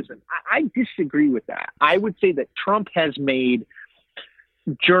partisan. I disagree with that. I would say that Trump has made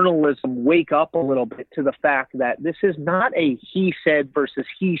journalism wake up a little bit to the fact that this is not a he said versus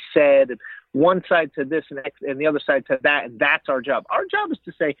he said, and one side said this and the other side said that, and that's our job. Our job is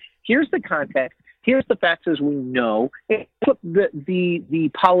to say, here's the context, here's the facts as we know, and what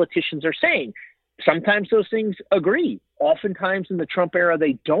the politicians are saying. Sometimes those things agree. Oftentimes in the Trump era,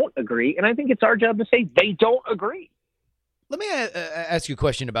 they don't agree. And I think it's our job to say they don't agree. Let me ask you a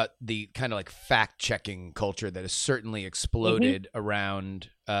question about the kind of like fact-checking culture that has certainly exploded around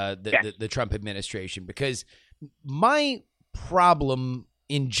the Trump administration, because my problem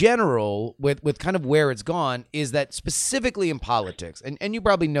in general with kind of where it's gone is that specifically in politics, and you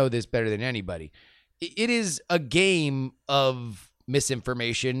probably know this better than anybody, it is a game of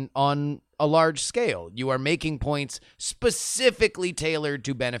misinformation on a large scale. You are making points specifically tailored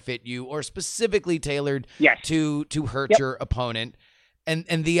to benefit you or specifically tailored to hurt your opponent. And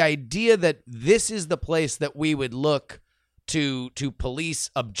the idea that this is the place that we would look to police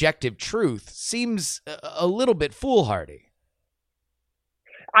objective truth seems a little bit foolhardy.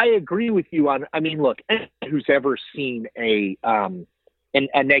 I agree with you on. I mean, look, anyone who's ever seen a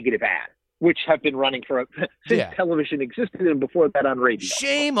negative ad, which have been running since television existed, and before that on radio.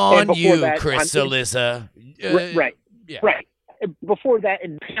 Shame on you, Chris Cillizza. Right. Before that,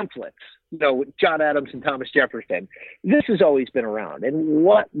 in pamphlets, John Adams and Thomas Jefferson. This has always been around, and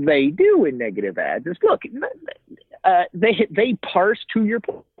what they do in negative ads is look. They parse, to your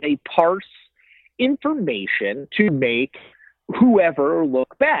point. They parse information to make whoever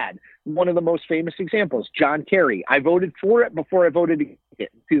look bad. One of the most famous examples, John Kerry. I voted for it before I voted against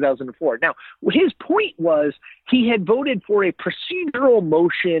it in 2004. Now, his point was he had voted for a procedural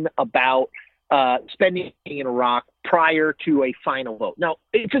motion about spending in Iraq prior to a final vote. Now,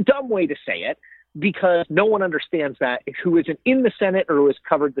 it's a dumb way to say it because no one understands that who isn't in the Senate or who has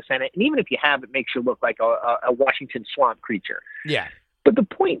covered the Senate. And even if you have, it makes you look like a Washington swamp creature. Yeah. But the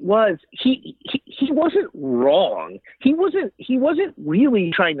point was, he wasn't wrong. He wasn't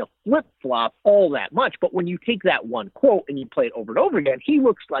really trying to flip flop all that much. But when you take that one quote and you play it over and over again, he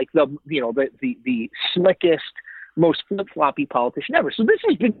looks like the slickest, most flip floppy politician ever. So this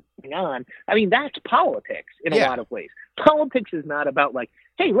has been going on. I mean, that's politics in a lot of ways. Politics is not about like,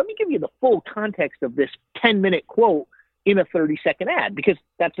 hey, let me give you the full context of this 10-minute quote in a 30-second ad, because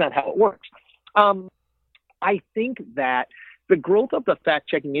that's not how it works. I think that the growth of the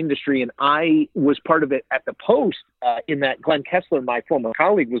fact-checking industry, and I was part of it at the Post, in that Glenn Kessler, my former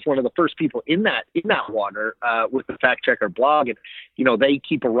colleague, was one of the first people in that water with the Fact Checker blog, and they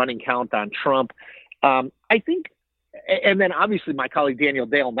keep a running count on Trump. I think, and then obviously my colleague Daniel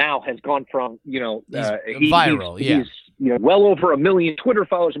Dale now has gone from he's viral, he's well over 1 million Twitter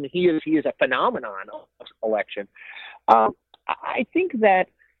followers. I mean, he is a phenomenon of election. I think that.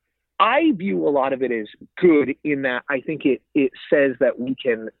 I view a lot of it as good in that I think it says that we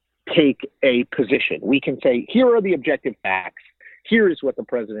can take a position. We can say, here are the objective facts. Here is what the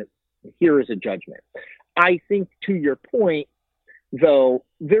president, here is a judgment. I think to your point, though,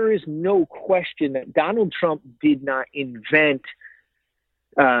 there is no question that Donald Trump did not invent,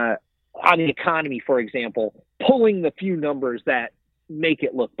 on the economy, for example, pulling the few numbers that make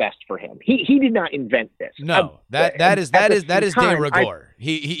it look best for him. He did not invent this. No, that is de rigueur.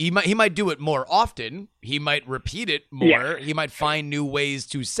 He might do it more often. He might repeat it more. Yeah. He might find new ways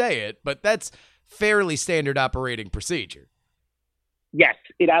to say it, but that's fairly standard operating procedure. Yes,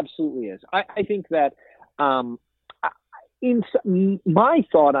 it absolutely is. I think that my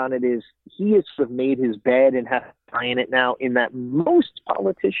thought on it is he has sort of made his bed and has to lie in it now, in that most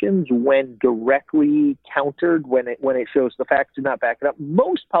politicians, when directly countered, when it shows the facts do not back it up,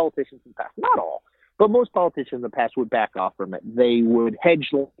 most politicians in the past, not all, but most politicians in the past would back off from it. They would hedge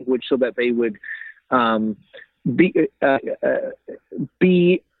language so that they would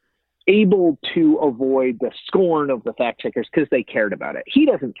be able to avoid the scorn of the fact checkers because they cared about it. He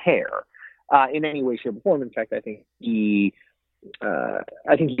doesn't care in any way, shape, or form. In fact, I think he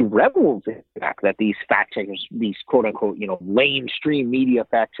revels in the fact that these fact checkers, these quote unquote, mainstream media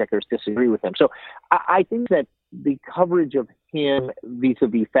fact checkers, disagree with him. So I think that the coverage of him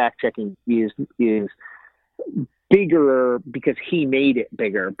vis-a-vis fact checking is bigger because he made it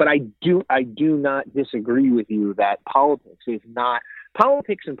bigger. But I do not disagree with you that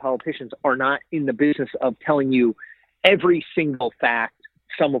politics and politicians are not in the business of telling you every single fact,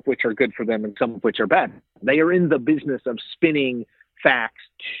 some of which are good for them and some of which are bad. They are in the business of spinning facts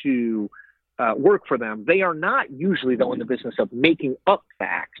to work for them. They are not usually, though, in the business of making up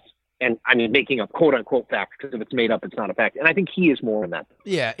facts. And I mean, making up quote unquote facts, because if it's made up, it's not a fact. And I think he is more in that.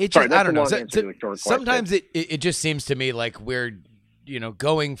 Yeah. I don't know. Sometimes it just seems to me like we're,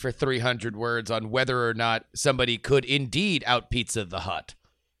 going for 300 words on whether or not somebody could indeed out Pizza the Hut.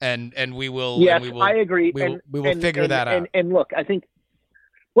 And we will. Yes, and we will, I agree. We will figure that out. And look, I think,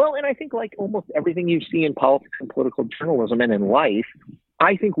 and I think like almost everything you see in politics and political journalism and in life,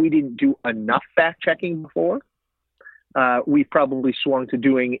 I think we didn't do enough fact checking before. We've probably swung to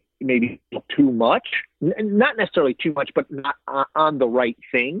doing maybe too much, not necessarily too much, but not on the right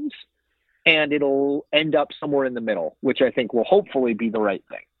things. And it'll end up somewhere in the middle, which I think will hopefully be the right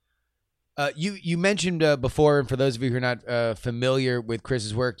thing. You mentioned before, and for those of you who are not familiar with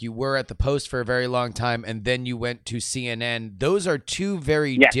Chris's work, you were at the Post for a very long time, and then you went to CNN. Those are two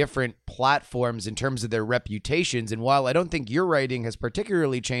very different platforms in terms of their reputations. And while I don't think your writing has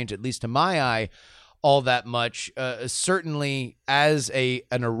particularly changed, at least to my eye, all that much, certainly as an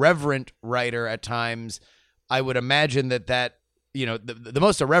irreverent writer at times, I would imagine that the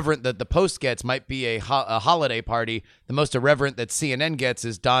most irreverent that the Post gets might be a holiday party. The most irreverent that CNN gets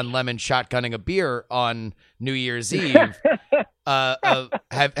is Don Lemon shotgunning a beer on New Year's Eve.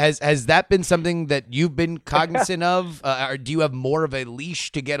 Has that been something that you've been cognizant of? Or do you have more of a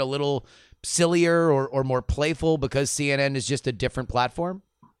leash to get a little sillier or more playful because CNN is just a different platform?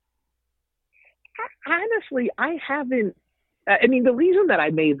 Honestly, I haven't. I mean, the reason that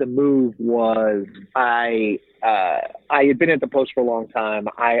I made the move was I had been at the Post for a long time.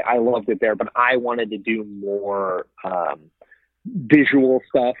 I loved it there, but I wanted to do more visual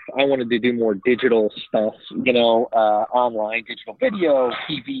stuff. I wanted to do more digital stuff, online, digital video,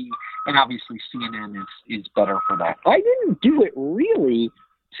 TV, and obviously CNN is better for that. I didn't do it really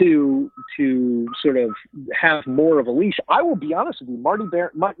to sort of have more of a leash. I will be honest with you, Marty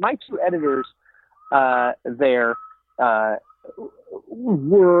Baron, my two editors there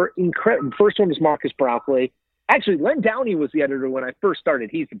were incredible. First one was Marcus Broccoli. Actually, Len Downey was the editor when I first started.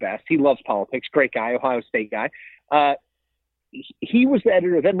 He's the best. He loves politics. Great guy, Ohio State guy. He was the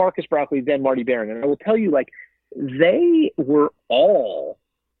editor, then Marcus Broccoli, then Marty Baron. And I will tell you, they were all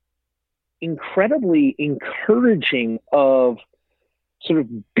incredibly encouraging of sort of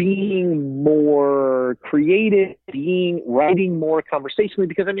being more creative, writing more conversationally,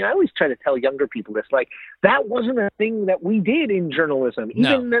 because I always try to tell younger people this, that wasn't a thing that we did in journalism,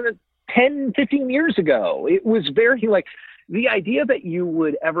 even 10, 15 years ago. It was very the idea that you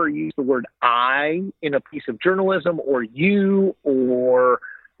would ever use the word I in a piece of journalism, or you, or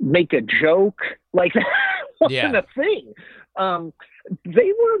make a joke, that wasn't a thing.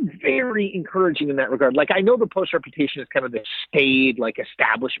 They were very encouraging in that regard. I know the Post reputation is kind of this staid,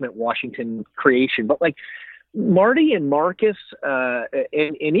 establishment Washington creation, but Marty and Marcus,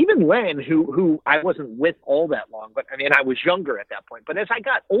 and even Len, who I wasn't with all that long, but I was younger at that point. But as I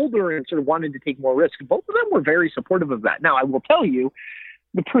got older and sort of wanted to take more risks, both of them were very supportive of that. Now, I will tell you,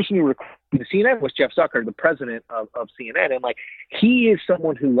 the person who recruited the CNN was Jeff Zucker, the president of CNN. And he is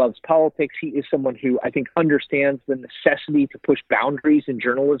someone who loves politics. He is someone who I think understands the necessity to push boundaries in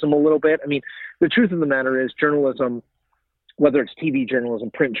journalism a little bit. The truth of the matter is journalism, whether it's TV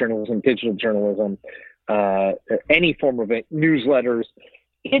journalism, print journalism, digital journalism, any form of it, newsletters,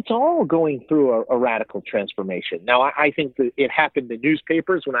 it's all going through a radical transformation. Now, I think that it happened in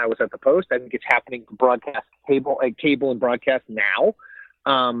newspapers when I was at the Post. I think it's happening to broadcast cable and broadcast now.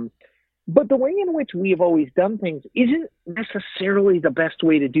 But the way in which we have always done things isn't necessarily the best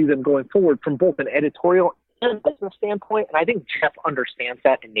way to do them going forward from both an editorial and business standpoint. And I think Jeff understands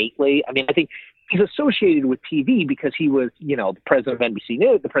that innately. I think he's associated with TV because he was, the president of NBC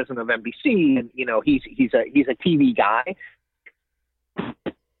News, the president of NBC, and, he's a TV guy.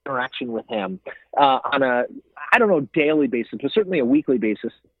 Interaction with him on a, I don't know, daily basis, but certainly a weekly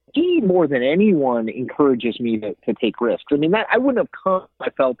basis. He, more than anyone, encourages me to take risks. That I wouldn't have come. I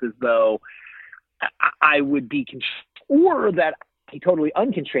felt as though I would be, or that he totally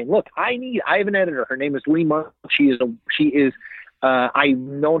unconstrained. Look, I have an editor. Her name is Lee Munn. She is. I've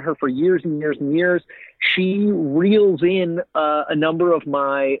known her for years and years and years. She reels in a number of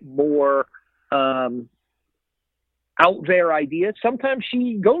my more out there ideas. Sometimes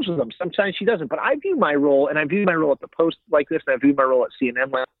she goes with them. Sometimes she doesn't. But I view my role, and I view my role at the Post like this, and I view my role at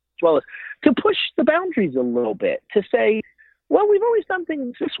CNN as well, as to push the boundaries a little bit, to say, well, we've always done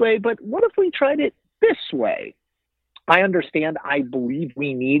things this way, but what if we tried it this way? I understand. I believe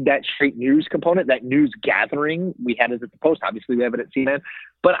we need that straight news component, that news gathering. We had it at the Post. Obviously, we have it at CNN.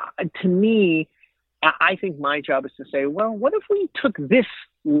 But to me, I think my job is to say, well, what if we took this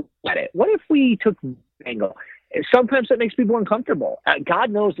at it? What if we took this angle? Sometimes it makes people uncomfortable.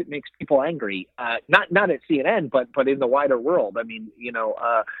 God knows it makes people angry. Not at CNN, but in the wider world.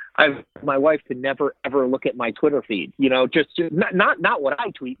 I've my wife to never ever look at my Twitter feed. Just not what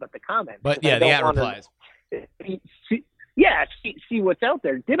I tweet, but the comments. But yeah, the ad replies. See what's out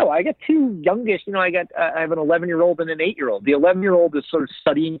there. Ditto. I got two youngest. I have an 11-year-old and an 8-year-old. The 11-year-old is sort of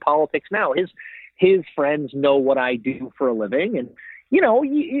studying politics now. His friends know what I do for a living, and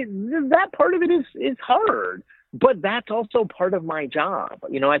that part of it is hard. But that's also part of my job.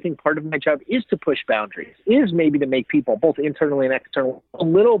 I think part of my job is to push boundaries, is maybe to make people, both internally and externally, a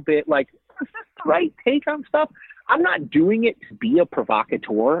little bit is this the right take on stuff? I'm not doing it to be a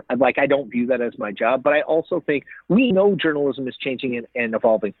provocateur. I don't view that as my job. But I also think we know journalism is changing and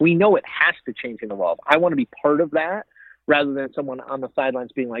evolving. We know it has to change and evolve. I want to be part of that rather than someone on the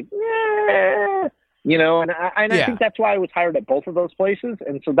sidelines being like, yeah. I think that's why I was hired at both of those places.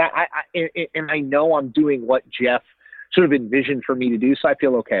 And so that I know I'm doing what Jeff sort of envisioned for me to do. So I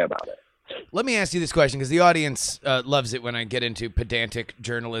feel okay about it. Let me ask you this question, because the audience loves it when I get into pedantic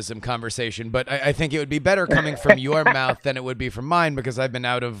journalism conversation, but I think it would be better coming from your mouth than it would be from mine, because I've been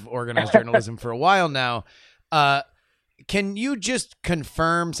out of organized journalism for a while now. Can you just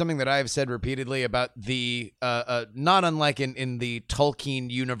confirm something that I've said repeatedly about the, not unlike in the Tolkien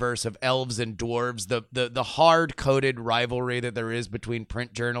universe of elves and dwarves, the hard-coded rivalry that there is between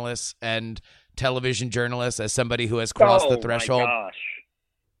print journalists and television journalists, as somebody who has crossed the threshold? Oh, my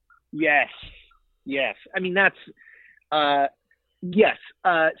gosh. Yes. I mean, that's, yes.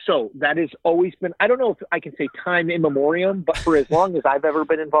 So that has always been, I don't know if I can say time immemorial, but for as long as I've ever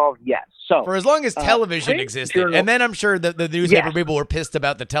been involved, yes. So for as long as television existed, and then I'm sure that the newspaper people were pissed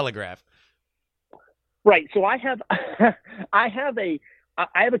about the Telegraph. Right. So I have, I have a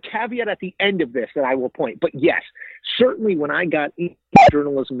caveat at the end of this that I will point, but yes, certainly when I got into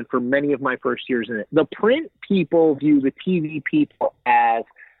journalism and for many of my first years in it, the print people view the TV people as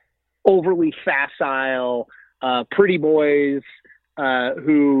overly facile, pretty boys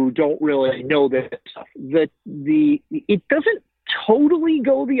who don't really know this stuff. It doesn't totally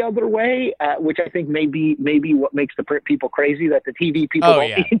go the other way, which I think maybe what makes the print people crazy, that the TV people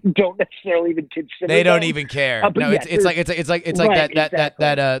don't necessarily even consider. They don't even care. No, yeah, it's like right,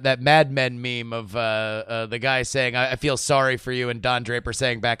 that Mad Men meme of the guy saying, "I feel sorry for you," and Don Draper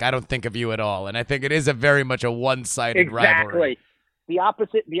saying back, "I don't think of you at all." And I think it is very much a one-sided rivalry. The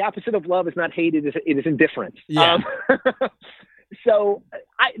opposite of love is not hate; it is indifference. Yeah. So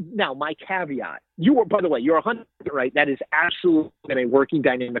now my caveat, by the way, you're 100% right. That is absolutely been a working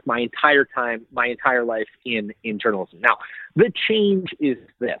dynamic my entire life in journalism. Now, the change is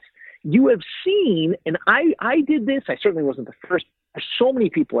this. You have seen, and I did this, I certainly wasn't the first. There's so many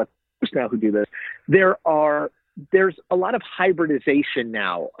people at Post now who do this. There's a lot of hybridization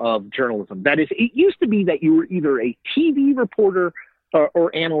now of journalism. That is, it used to be that you were either a TV reporter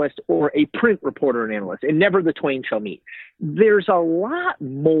or analyst, or a print reporter and analyst, and never the twain shall meet. There's a lot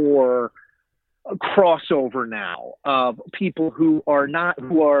more crossover now of people who work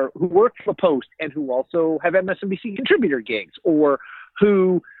for the Post and who also have MSNBC contributor gigs, or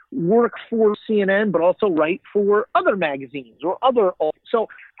who work for CNN but also write for other magazines or other. So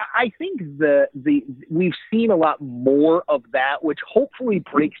I think we've seen a lot more of that, which hopefully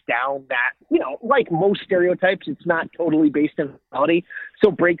breaks down that, like most stereotypes, it's not totally based in reality, so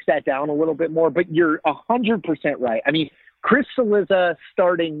breaks that down a little bit more. But you're 100% right. I mean, Chris Cillizza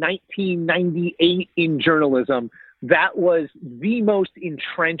starting 1998 in journalism, that was the most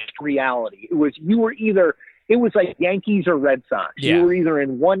entrenched reality. It was like Yankees or Red Sox. Yeah. You were either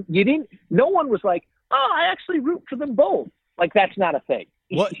in one. No one was like, "Oh, I actually root for them both." Like, that's not a thing.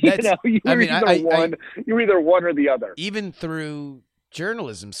 Well, you were either one or the other. Even through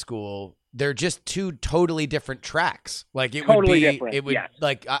journalism school, they're just two totally different tracks. Like it would yes.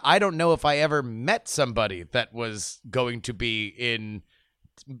 Like I don't know if I ever met somebody that was going to be in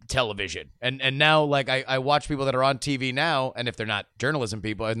television, and now like I watch people that are on TV now, and if they're not journalism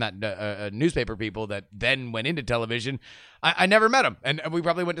people and not newspaper people that then went into television, I never met them, and we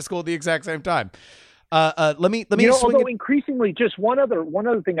probably went to school at the exact same time. Let me although increasingly, just one other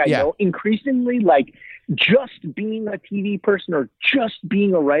thing I know, increasingly, like, just being a TV person or just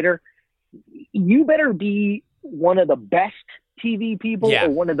being a writer, you better be one of the best TV people or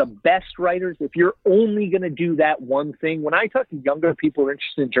one of the best writers if you're only going to do that one thing. When I talk to younger people who are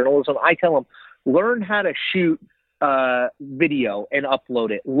interested in journalism, I tell them, learn how to shoot video and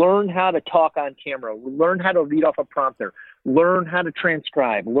upload it. Learn how to talk on camera. Learn how to read off a prompter. Learn how to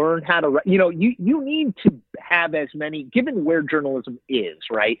transcribe. Learn how to, you need to have as many, given where journalism is,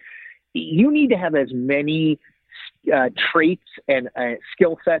 right? You need to have as many traits and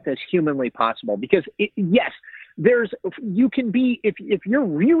skill sets as humanly possible, because you can be, if you're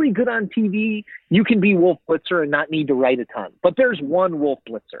really good on TV, you can be Wolf Blitzer and not need to write a ton. But there's one Wolf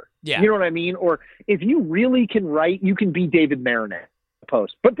Blitzer. Yeah. You know what I mean? Or if you really can write, you can be David Marinette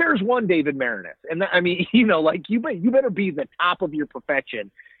Post. But there's one David Marinette. And you better be the top of your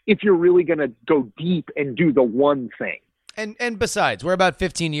profession if you're really going to go deep and do the one thing. And besides, we're about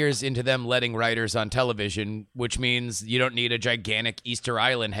 15 years into them letting writers on television, which means you don't need a gigantic Easter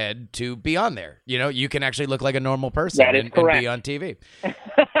Island head to be on there. You can actually look like a normal person and be on TV.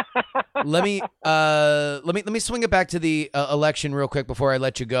 Let me swing it back to the election real quick before I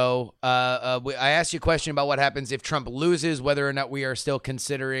let you go. I asked you a question about what happens if Trump loses, whether or not we are still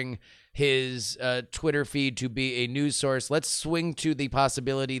considering his Twitter feed to be a news source. Let's swing to the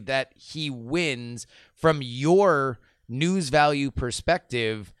possibility that he wins. From your news value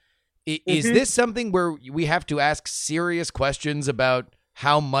perspective, is this something where we have to ask serious questions about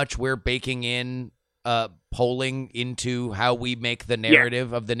how much we're baking in polling into how we make the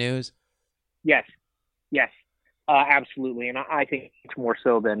narrative of the news? Yes, yes, absolutely. And I think it's more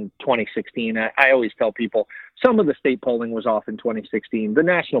so than 2016. I always tell people some of the state polling was off in 2016. The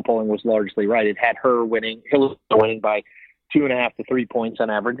national polling was largely right. It had Hillary winning by 2.5 to 3 points on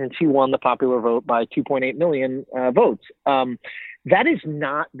average, and she won the popular vote by 2.8 million votes. That is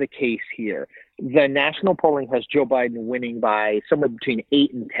not the case here. The national polling has Joe Biden winning by somewhere between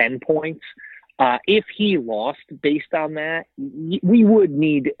 8 and 10 points. If he lost based on that, we would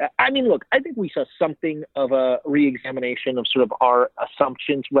need, I mean, look, I think we saw something of a reexamination of sort of our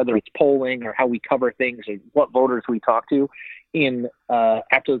assumptions, whether it's polling or how we cover things or what voters we talk to in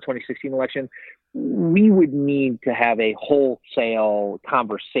after the 2016 election. We would need to have a wholesale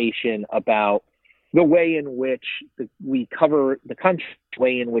conversation about the way in which we cover the country, the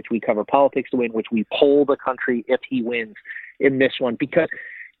way in which we cover politics, the way in which we poll the country if he wins in this one, because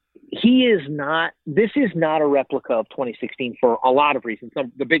this is not a replica of 2016 for a lot of reasons.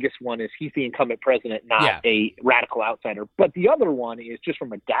 The biggest one is he's the incumbent president, not a radical outsider. But the other one is just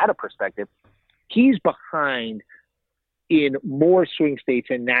from a data perspective, he's behind in more swing states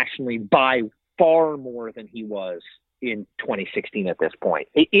and nationally by far more than he was in 2016 at this point.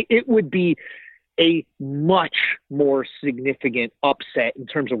 It would be a much more significant upset in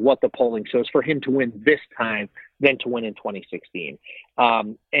terms of what the polling shows for him to win this time than to win in 2016.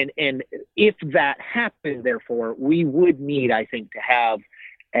 And if that happened, therefore, we would need, I think, to have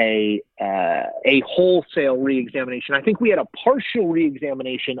a wholesale reexamination. I think we had a partial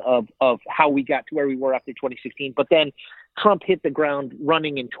reexamination of how we got to where we were after 2016, but then Trump hit the ground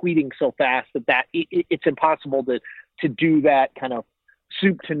running and tweeting so fast that it's impossible to do that kind of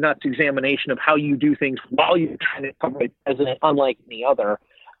soup to nuts examination of how you do things while you're trying to cover the president, unlike any other.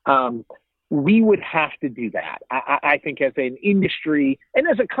 We would have to do that. I think as an industry and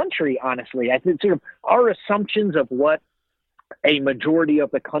as a country, honestly, I think sort of our assumptions of what a majority of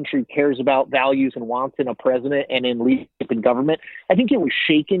the country cares about, values, and wants in a president and in leadership and government. I think it was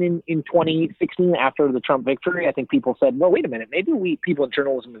shaken in 2016 after the Trump victory. I think people said, well, wait a minute, maybe people in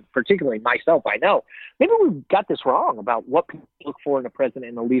journalism, particularly myself, I know, maybe we got this wrong about what people look for in a president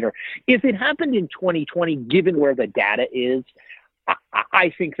and a leader. If it happened in 2020, given where the data is,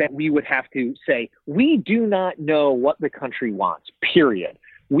 I think that we would have to say, we do not know what the country wants, period.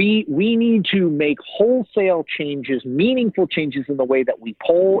 We need to make wholesale changes, meaningful changes in the way that we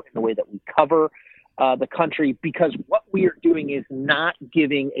poll, in the way that we cover the country, because what we are doing is not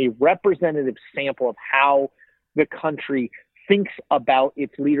giving a representative sample of how the country thinks about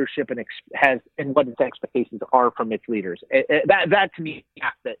its leadership and what its expectations are from its leaders. That to me,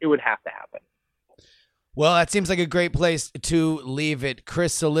 it would have to happen. Well, that seems like a great place to leave it.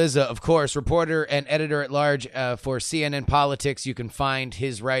 Chris Cillizza, of course, reporter and editor-at-large for CNN Politics. You can find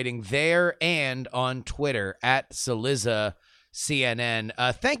his writing there and on Twitter at CillizzaCNN.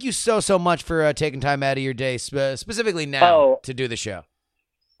 Thank you so much for taking time out of your day, specifically now, to do the show.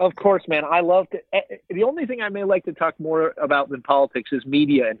 Of course, man. I love to. The only thing I may like to talk more about than politics is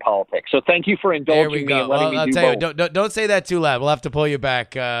media and politics. So thank you for indulging me and letting me do both. You, don't say that too loud. We'll have to pull you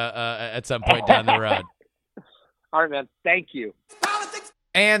back at some point down the road. All right, man. Thank you.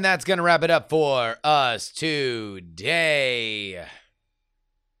 And that's going to wrap it up for us today.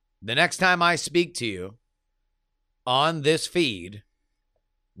 The next time I speak to you on this feed,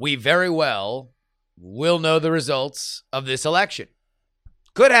 we very well will know the results of this election.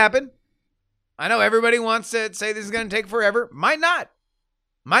 Could happen. I know everybody wants to say this is going to take forever. Might not.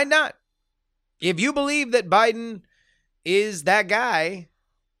 If you believe that Biden is that guy,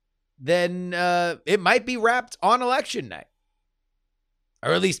 then it might be wrapped on election night.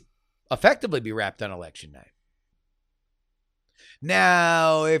 Or at least effectively be wrapped on election night.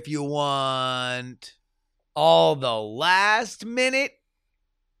 Now, if you want all the last minute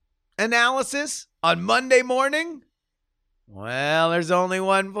analysis on Monday morning, well, there's only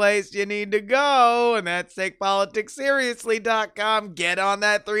one place you need to go, and that's TakePoliticsSeriously.com. Get on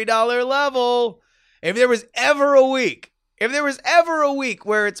that $3 level. If there was ever a week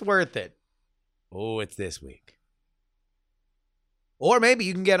where it's worth it, it's this week. Or maybe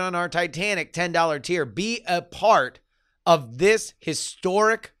you can get on our Titanic $10 tier. Be a part of this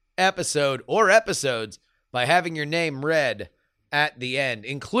historic episode or episodes by having your name read at the end,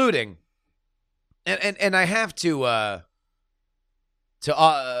 including, and I have to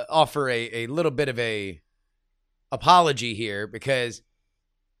offer a little bit of a apology here, because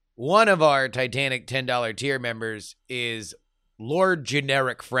one of our Titanic $10 tier members is Lord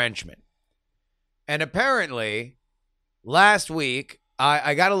Generic Frenchman. And apparently, last week,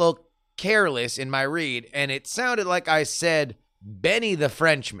 I got a little careless in my read, and it sounded like I said Benny the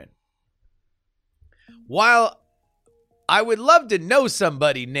Frenchman. While I would love to know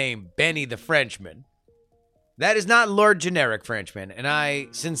somebody named Benny the Frenchman. That is not Lord Generic Frenchman, and I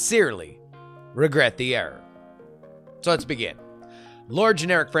sincerely regret the error. So let's begin. Lord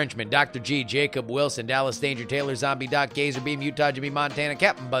Generic Frenchman, Dr. G, Jacob Wilson, Dallas Danger, Taylor Zombie, Doc Gazer, Beam, Utah, Jimmy Montana,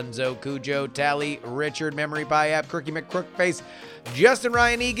 Captain Bunzo, Cujo, Tally, Richard, Memory Pie App, Crookie McCrookface, Justin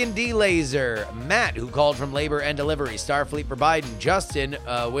Ryan Egan, D-Laser, Matt, who called from labor and delivery, Starfleet for Biden, Justin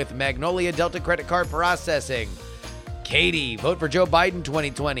with Magnolia Delta Credit Card Processing, Katie, vote for Joe Biden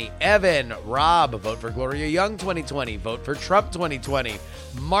 2020, Evan, Rob, vote for Gloria Young 2020, vote for Trump 2020,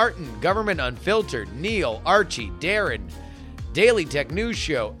 Martin, Government Unfiltered, Neil, Archie, Darren, Daily Tech News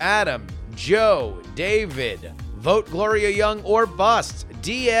Show, Adam, Joe, David, vote Gloria Young or bust,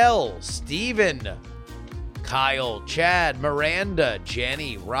 DL, Steven, Kyle, Chad, Miranda,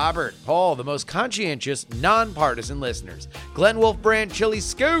 Jenny, Robert, Paul, the most conscientious, nonpartisan listeners, Glenn Wolfbrand, Chili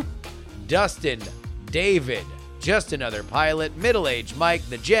Scoop, Dustin, David, Just Another Pilot, Middle-Aged Mike,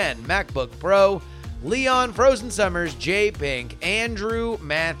 The Gen, MacBook Pro, Leon, Frozen Summers, J Pink, Andrew,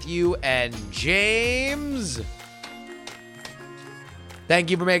 Matthew, and James. Thank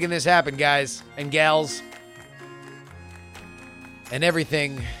you for making this happen, guys and gals. And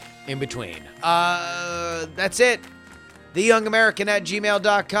everything in between. That's it.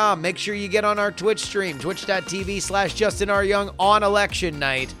 TheYoungAmerican@gmail.com. Make sure you get on our Twitch stream, twitch.tv/JustinRYoung on election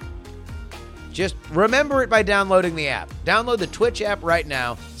night. Just remember it by downloading the app. Download the Twitch app right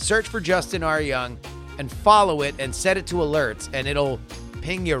now, search for Justin R. Young, and follow it and set it to alerts, and it'll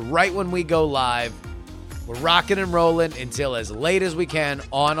ping you right when we go live. We're rocking and rolling until as late as we can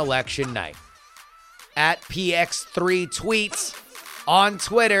on election night. At PX3Tweets on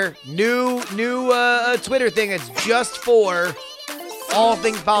Twitter. New Twitter thing that's just for all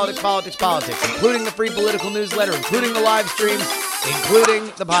things politics, including the free political newsletter, including the live streams, including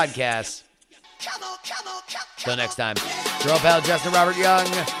the podcast. Till next time, your old pal Justin Robert Young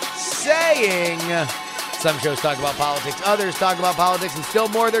saying, some shows talk about politics, others talk about politics, and still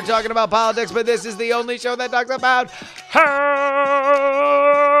more they're talking about politics, but this is the only show that talks about how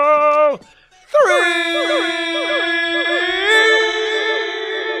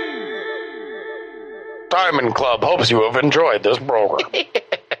Diamond Club hopes you have enjoyed this program.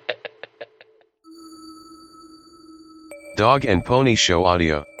 Dog and Pony Show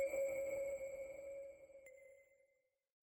audio.